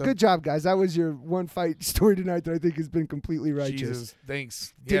yeah, so good job, guys. That was your one fight story tonight that I think has been completely righteous. Jesus,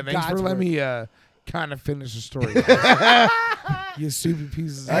 thanks. Did Yeah, thanks for God's letting me kind of finish the story. You stupid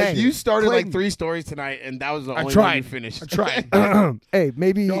pieces. of Hey, shit. You started Clayton. like 3 stories tonight, and that was the I only one tried. you finished. I tried. Hey,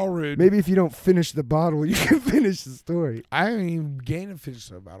 maybe Y'all rude. if you don't finish the bottle, you can finish the story. I haven't even gained a finish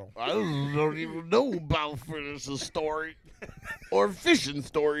the battle. I don't even know about finishing story or fishing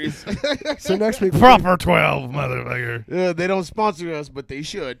stories. So next week, Proper 12, motherfucker. They don't sponsor us, but they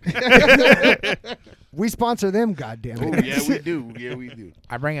should. we sponsor them. Goddamn Oh, it! yeah, we do. Yeah, we do.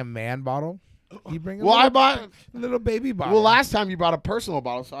 I bring a man bottle. You bring a Well, I little, bought. little baby bottle. Well, last time you bought a personal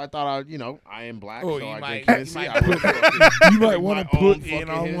bottle, so I thought I am black, Oh, so you I might- drink Hennessy. you might I would fucking you might bring want my to put own in fucking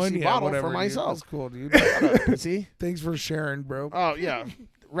on one Hennessy yeah, bottle whatever, for dude. myself. That's cool, dude. Pussy. Thanks for sharing, bro. Oh yeah,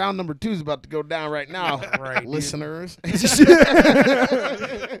 round number 2 is about to go down right now, Right, dude. listeners.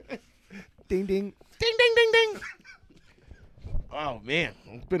 Ding ding. Ding ding ding ding. Oh man,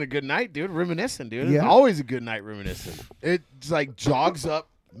 it's been a good night, dude. Reminiscing, dude. It's Yeah. always a good night reminiscing. It like jogs up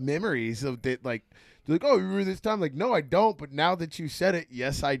memories of that. Like, they're like, oh, you remember this time? Like, no, I don't. But now that you said it,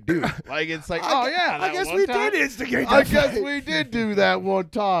 yes, I do. Like, it's like, oh yeah, I that guess one we time. did instigate I that guess fight. we did do that one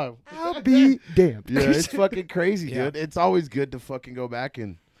time. I'll be damned. Yeah, it's fucking crazy, Yeah. dude. It's always good to fucking go back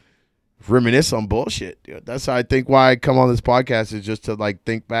and reminisce on bullshit, dude. That's how I think why I come on this podcast is just to like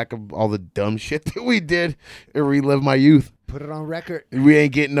think back of all the dumb shit that we did and relive my youth. Put it on record. We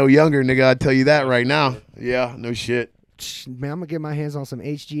ain't getting no younger, nigga. I tell you that right now. Yeah, no shit. Man, I'm gonna get my hands on some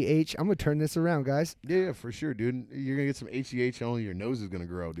HGH. I'm gonna turn this around, guys. Yeah, for sure, dude. You're gonna get some HGH on. Your nose is gonna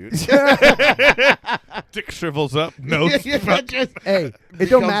grow, dude. Dick shrivels up. Nose. Just Hey, it don't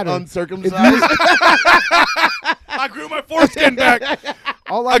becomes matter. Uncircumcised. I grew my foreskin back.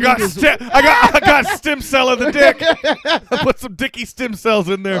 All I I got need is I got stem cell of the dick. I put some dicky stem cells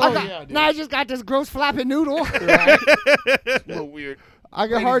in there. Oh, yeah, dude. now I just got this gross flapping noodle. It's a little weird. I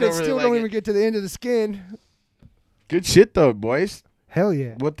get Ladies hard. It don't really still like don't it. even get to the end of the skin. Good shit though, boys. Hell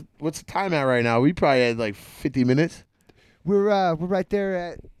yeah. What's the time at right now? We probably had like 50 minutes. We're right there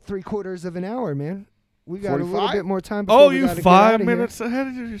at 3/4 of an hour, man. We got a little 45? bit more time. Before Oh, we you gotta get 5 outta here. minutes ahead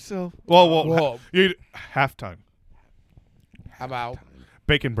of yourself. Well, Whoa. you halftime. How about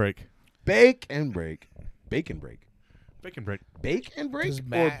Bacon break. Bake and break. Bacon break. Bacon break. Bake and break does or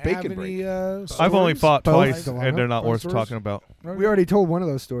Matt have bacon any, break? I've only stories? fought Both. twice, Delano? and they're not Both worth stories? talking about. We already told one of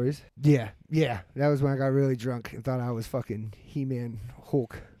those stories. Yeah. That was when I got really drunk and thought I was fucking He-Man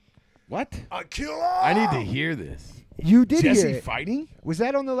Hulk. What? A killer. I need to hear this. You did Jesse hear it. fighting? Was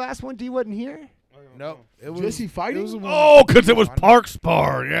that on the last one? D wasn't here? No, it was Jesse fighting? It was the one Oh, because it was on. Parks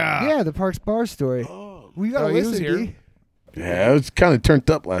Bar. Yeah. Yeah, the Parks Bar story. Oh. We gotta Oh, he was listen, here. D. Yeah, I was kind of turned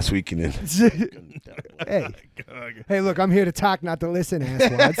up last week. And then Hey. Hey, look, I'm here to talk, not to listen,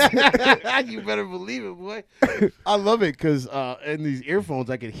 asswads. you better believe it, boy. I love it because in these earphones,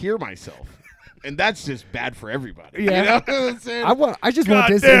 I can hear myself. And that's just bad for everybody. Yeah. You know what I'm saying? I just want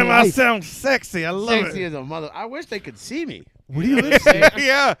God this damn, in I life. sound sexy. I love Sexy it. as a mother. I wish they could see me. What do you listen?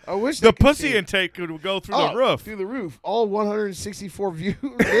 Yeah. I wish they The could pussy see. intake could go through Oh, the roof. Through the roof. All 164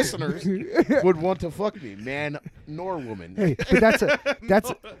 listeners would want to fuck me, man nor woman. Hey, but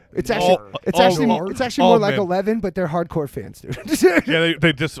it's actually All- it's all actually men. it's actually All more like men. 11, but they're hardcore fans, dude. Yeah,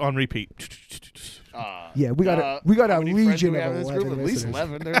 they just on repeat. Yeah, we got how a many friends do legion we of have in this group? 11 At least listeners.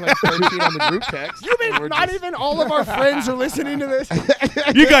 11. There's like 13 on the group text. You mean And we're not just- even all of our friends are listening to this?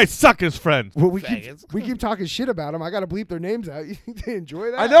 You guys suck as friends. Well, we Faggots. keep talking shit about them. I got to bleep their names out. You think they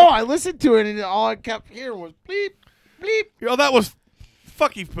enjoy that? I know. I listened to it, and all I kept hearing was bleep, bleep. Yo, that was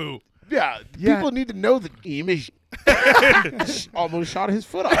fucky poo. Yeah, Yeah. people need to know that Amish almost shot his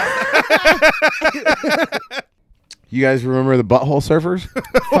foot off. You guys remember the Butthole Surfers?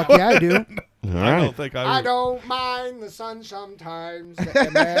 Fuck yeah, I do. All I right. don't think I. I don't mind the sun sometimes. The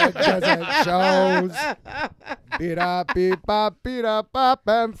image doesn't shows. Beat up,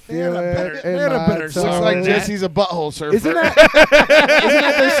 and feel had a it better- in they had a my better toes. song Looks than like that. Jesse's a butthole surfer. Isn't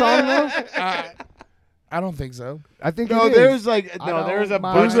that their song though? I don't think so. I think No, it is. there's like I no, there's a don't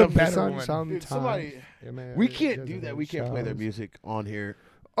bunch mind a of the better sun one. Dude, sometimes. somebody. Image We can't do doesn't that. We can't play their shows. music on here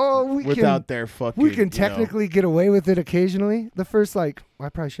Oh, we without can. their fucking. We can you know. technically get away with it occasionally. The first I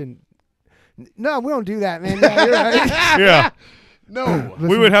probably shouldn't. No, we don't do that, man. Yeah, you're right. Yeah, No,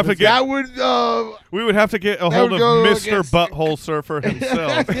 we would have to get. that would. We would have to get a That hold would of go Mr. against- Butthole Surfer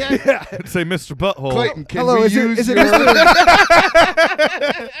himself and say, Mr. Butthole. Clayton, can Hello, we is use it your, Mr.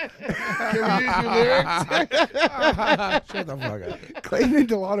 Can we use your lyrics? Shut the fuck up. Clayton and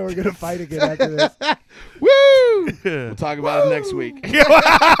Delano are gonna fight again after this. Woo! We'll talk about it next week.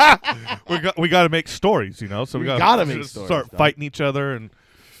 we got to make stories, you know. So we We got gotta make stories, start dog. fighting each other and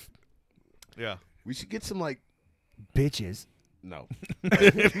yeah. We should get some like. Bitches. No.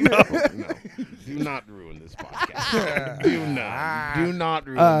 No. Do not ruin this podcast. Do not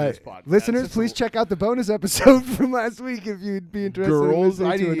ruin this podcast. Listeners, It's please a- check out the bonus episode from last week if you'd be interested Girls, in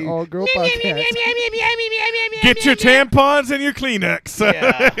listening to I an all-girl podcast. Get your tampons and your Kleenex.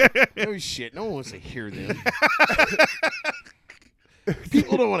 Yeah. No shit. No one wants to hear them.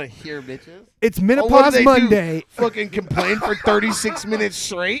 People don't want to hear bitches. It's Oh, what do Menopause they do? Monday. Fucking complain for 36 minutes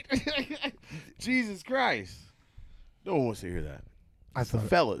straight? Jesus Christ. No one wants to hear that. I The thought,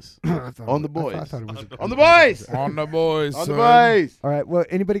 fellas. I thought On the I boys. thought it was a On the boys. On the boys. On the son. boys. All right. Well,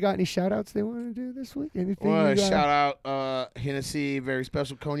 anybody got any shout-outs they want to do this week? Anything? Want you to got? shout out Hennessy, very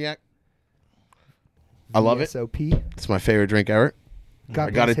special cognac. I love it. SOP. It's my favorite drink ever. God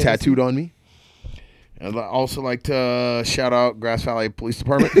I got it bless Hennessy. tattooed on me. And I'd also like to shout out Grass Valley Police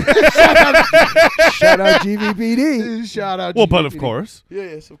Department. Shout out GVPD. Shout out. Well, but of GVPD. course, Yeah,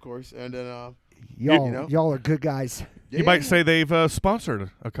 yes, of course. And then, Y'all, know. are good guys. yeah, you might say they've sponsored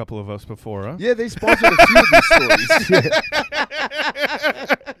a couple of us before, huh? yeah, they sponsored a few of these stories.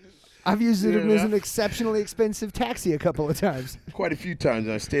 I've used it Yeah. as an exceptionally expensive taxi a couple of times. Quite a few times.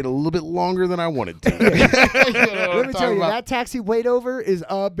 And I stayed a little bit longer than I wanted to. Let me tell you, that taxi wait over is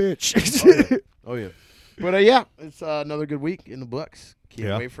a bitch. Oh, yeah. But, yeah, it's another good week in the books. Can't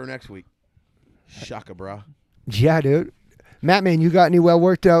Yeah. wait for next week. Shaka, brah. Yeah, dude. Matt, man, you got any well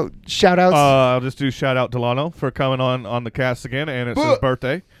worked out shout outs? I'll just do shout out Delano for coming on the cast again, and it's his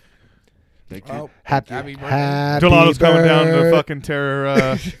birthday. Thank you. Oh, happy birthday. Delano's coming down to birth- fucking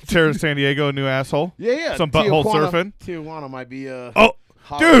Terror San Diego, new asshole. Yeah. Some butthole Tijuana- surfing. Tijuana might be a Oh,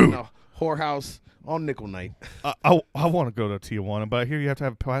 hot, dude. whorehouse on nickel night. I want to go to Tijuana, but I hear you have to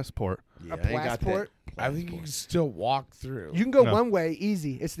have a passport. Yeah, A I ain't got that. passport? I think you can still walk through. You can go No. one way,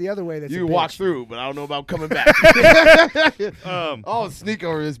 easy. It's the other way that's You a can walk bitch. through, but I don't know about coming back. I'll sneak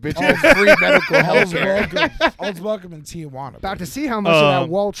over this bitch. It's free medical health All's care. welcome. All's welcome in Tijuana. About to baby. see how much of that Um,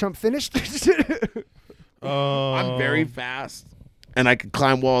 wall Trump finished. I'm very fast, and I can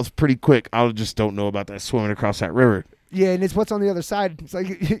climb walls pretty quick. I just don't know about that swimming across that river. Yeah, and it's what's on the other side. It's like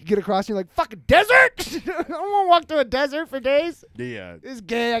you get across, and you're like, fucking desert. I don't want to walk through a desert for days. Yeah. It's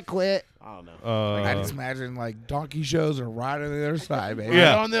gay. I quit. I don't know. I just imagine like donkey shows are right on the other side, baby.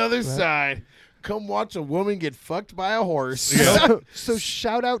 Yeah. Right on the other side. Come watch a woman get fucked by a horse. Yeah. So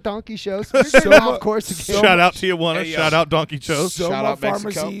shout out donkey shows. We're getting off course again. Shout out Tijuana. Hey, shout out Donkey Shows. Soma Shout out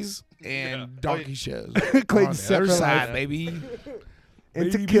Mexico. pharmacies and donkey shows. Clayton on the Separate other side, Life. baby. And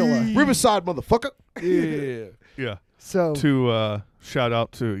Baby. tequila. Riverside, motherfucker. Yeah. Yeah. So To shout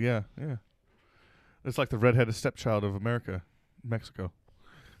out to yeah. It's like the redheaded stepchild of America, Mexico.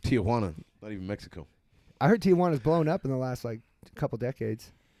 Tijuana, not even Mexico. I heard Tijuana's blown up in the last like couple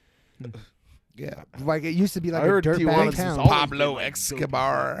decades. Yeah. Like it used to be like I a heard dirtbag Tijuana's town. is always Pablo been, like,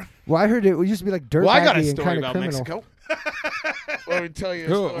 Escobar. Well, I heard it used to be like dirtbaggy Well, I got a and story kind of about criminal. Mexico. Let me tell you a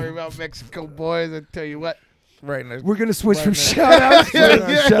Cool. story about Mexico, boys. I tell you what. Right now. We're gonna switch Right from now. shout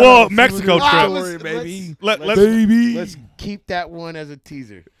outs. Well, Mexico trip. Story, baby. Let's Let's keep that one as a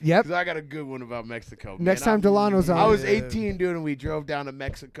teaser. Yep. Because I got a good one about Mexico. man. Next time Delano's on. I was 18, dude, and we drove down to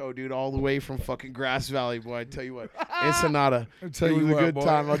Mexico, dude, all the way from fucking Grass Valley, boy. I tell you what, Ensenada. I'll tell It was you a what, good boy.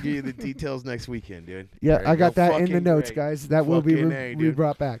 time. I'll give you the details next weekend, dude. Yeah, There I you got go. that in the Fucking notes, great. guys. That will be Fucking A, dude.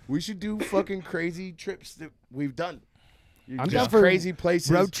 brought back. We should do fucking crazy trips that we've done. I'm Just down for crazy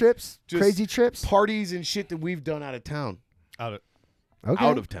places, Road trips, just crazy trips. parties, and shit that we've done out of town. Okay.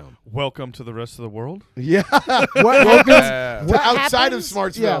 Out of town. welcome to the rest of the world. Yeah. What happens? Yeah. What outside of happens-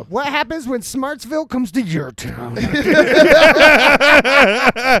 Smartsville. Yeah. What happens when Smartsville comes to your town?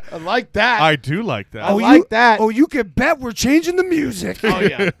 I like that. I do like that. I like that. Oh, you can bet we're changing the music. Oh,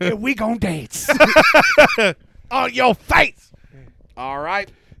 yeah. And we gon' dance. On your face. All right.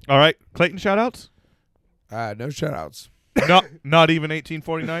 All right, Clayton, shout outs? No shout outs. Not even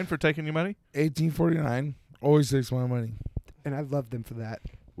 1849 for taking your money? 1849 always takes my money. And I love them for that.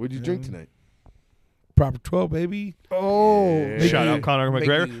 What'd you drink tonight? Proper 12, baby. Oh, Yeah. Shout out Conor Make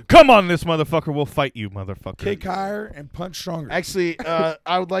McGregor. you- Come on, this motherfucker. We'll fight you, motherfucker. Kick higher and punch stronger. Actually,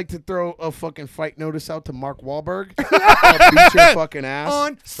 I would like to throw a fucking fight notice out to Mark Wahlberg. I'll beat your fucking ass.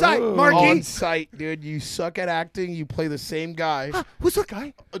 on site, Oh. Marky. On site, dude. You suck at acting. You play the same guy. Who's that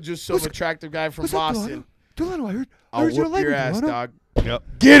guy? Just some attractive guy from What's up, Boston. Delano, I heard I'll you don't whoop like your me, ass, Delano. dog. Yep.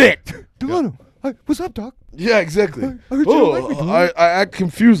 Get it! Delano, hi, what's up, dog? Yeah, exactly. I heard you don't like me, Delano. I act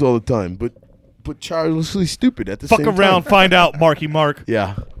confused all the time, but childishly stupid at the Fuck same time. around, find out, Marky Mark.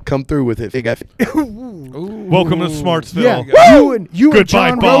 Yeah, come through with it. Ooh. Welcome to Smartsville. Yeah, you and Goodbye,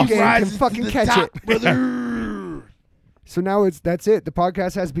 John boss. Rogan can Rises to fucking the catch top, it. brother. So now that's it. The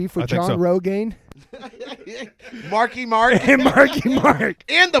podcast has beef with I think John so. Rogan Marky Mark and Marky Mark.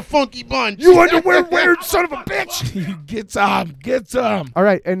 and the Funky Bunch. You underwear wearing son of a bitch. Get some. Get some. All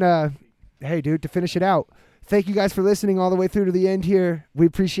right, and hey, dude, to finish it out, thank you guys for listening all the way through to the end here. We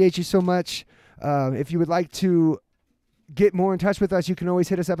appreciate you so much. If you would like to get more in touch with us, you can always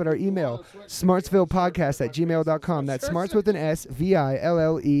hit us up at our email, smartsvillepodcast@gmail.com. That's smarts with an S,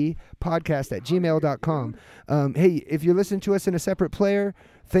 VILLE, podcast@gmail.com. Hey, if you're listening to us in a separate player,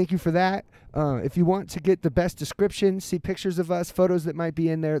 thank you for that. If you want to get the best description, see pictures of us, photos that might be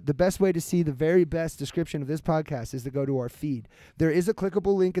in there, the best way to see the very best description of this podcast is to go to our feed. There is a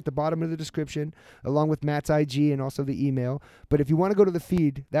clickable link at the bottom of the description, along with Matt's IG and also the email. But if you want to go to the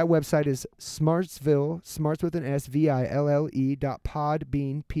feed, that website is Smartsville, smarts with an S,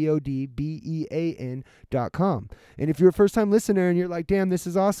 VILLE.podbean, PODBEAN.com. And if you're a first time listener and you're like, damn, this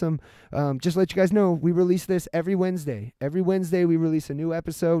is awesome, just let you guys know, we release this every Wednesday. Every Wednesday we release a new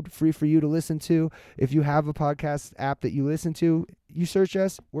episode, free for you to listen to. If you have a podcast app that you listen to, you search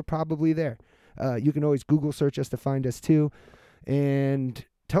us, we're probably there. You can always Google search us to find us too. And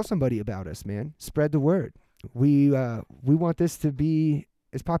tell somebody about us, man. Spread the word. We want this to be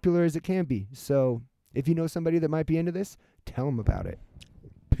as popular as it can be. So if you know somebody that might be into this, tell them about it.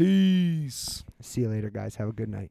 Peace. See you later, guys. Have a good night.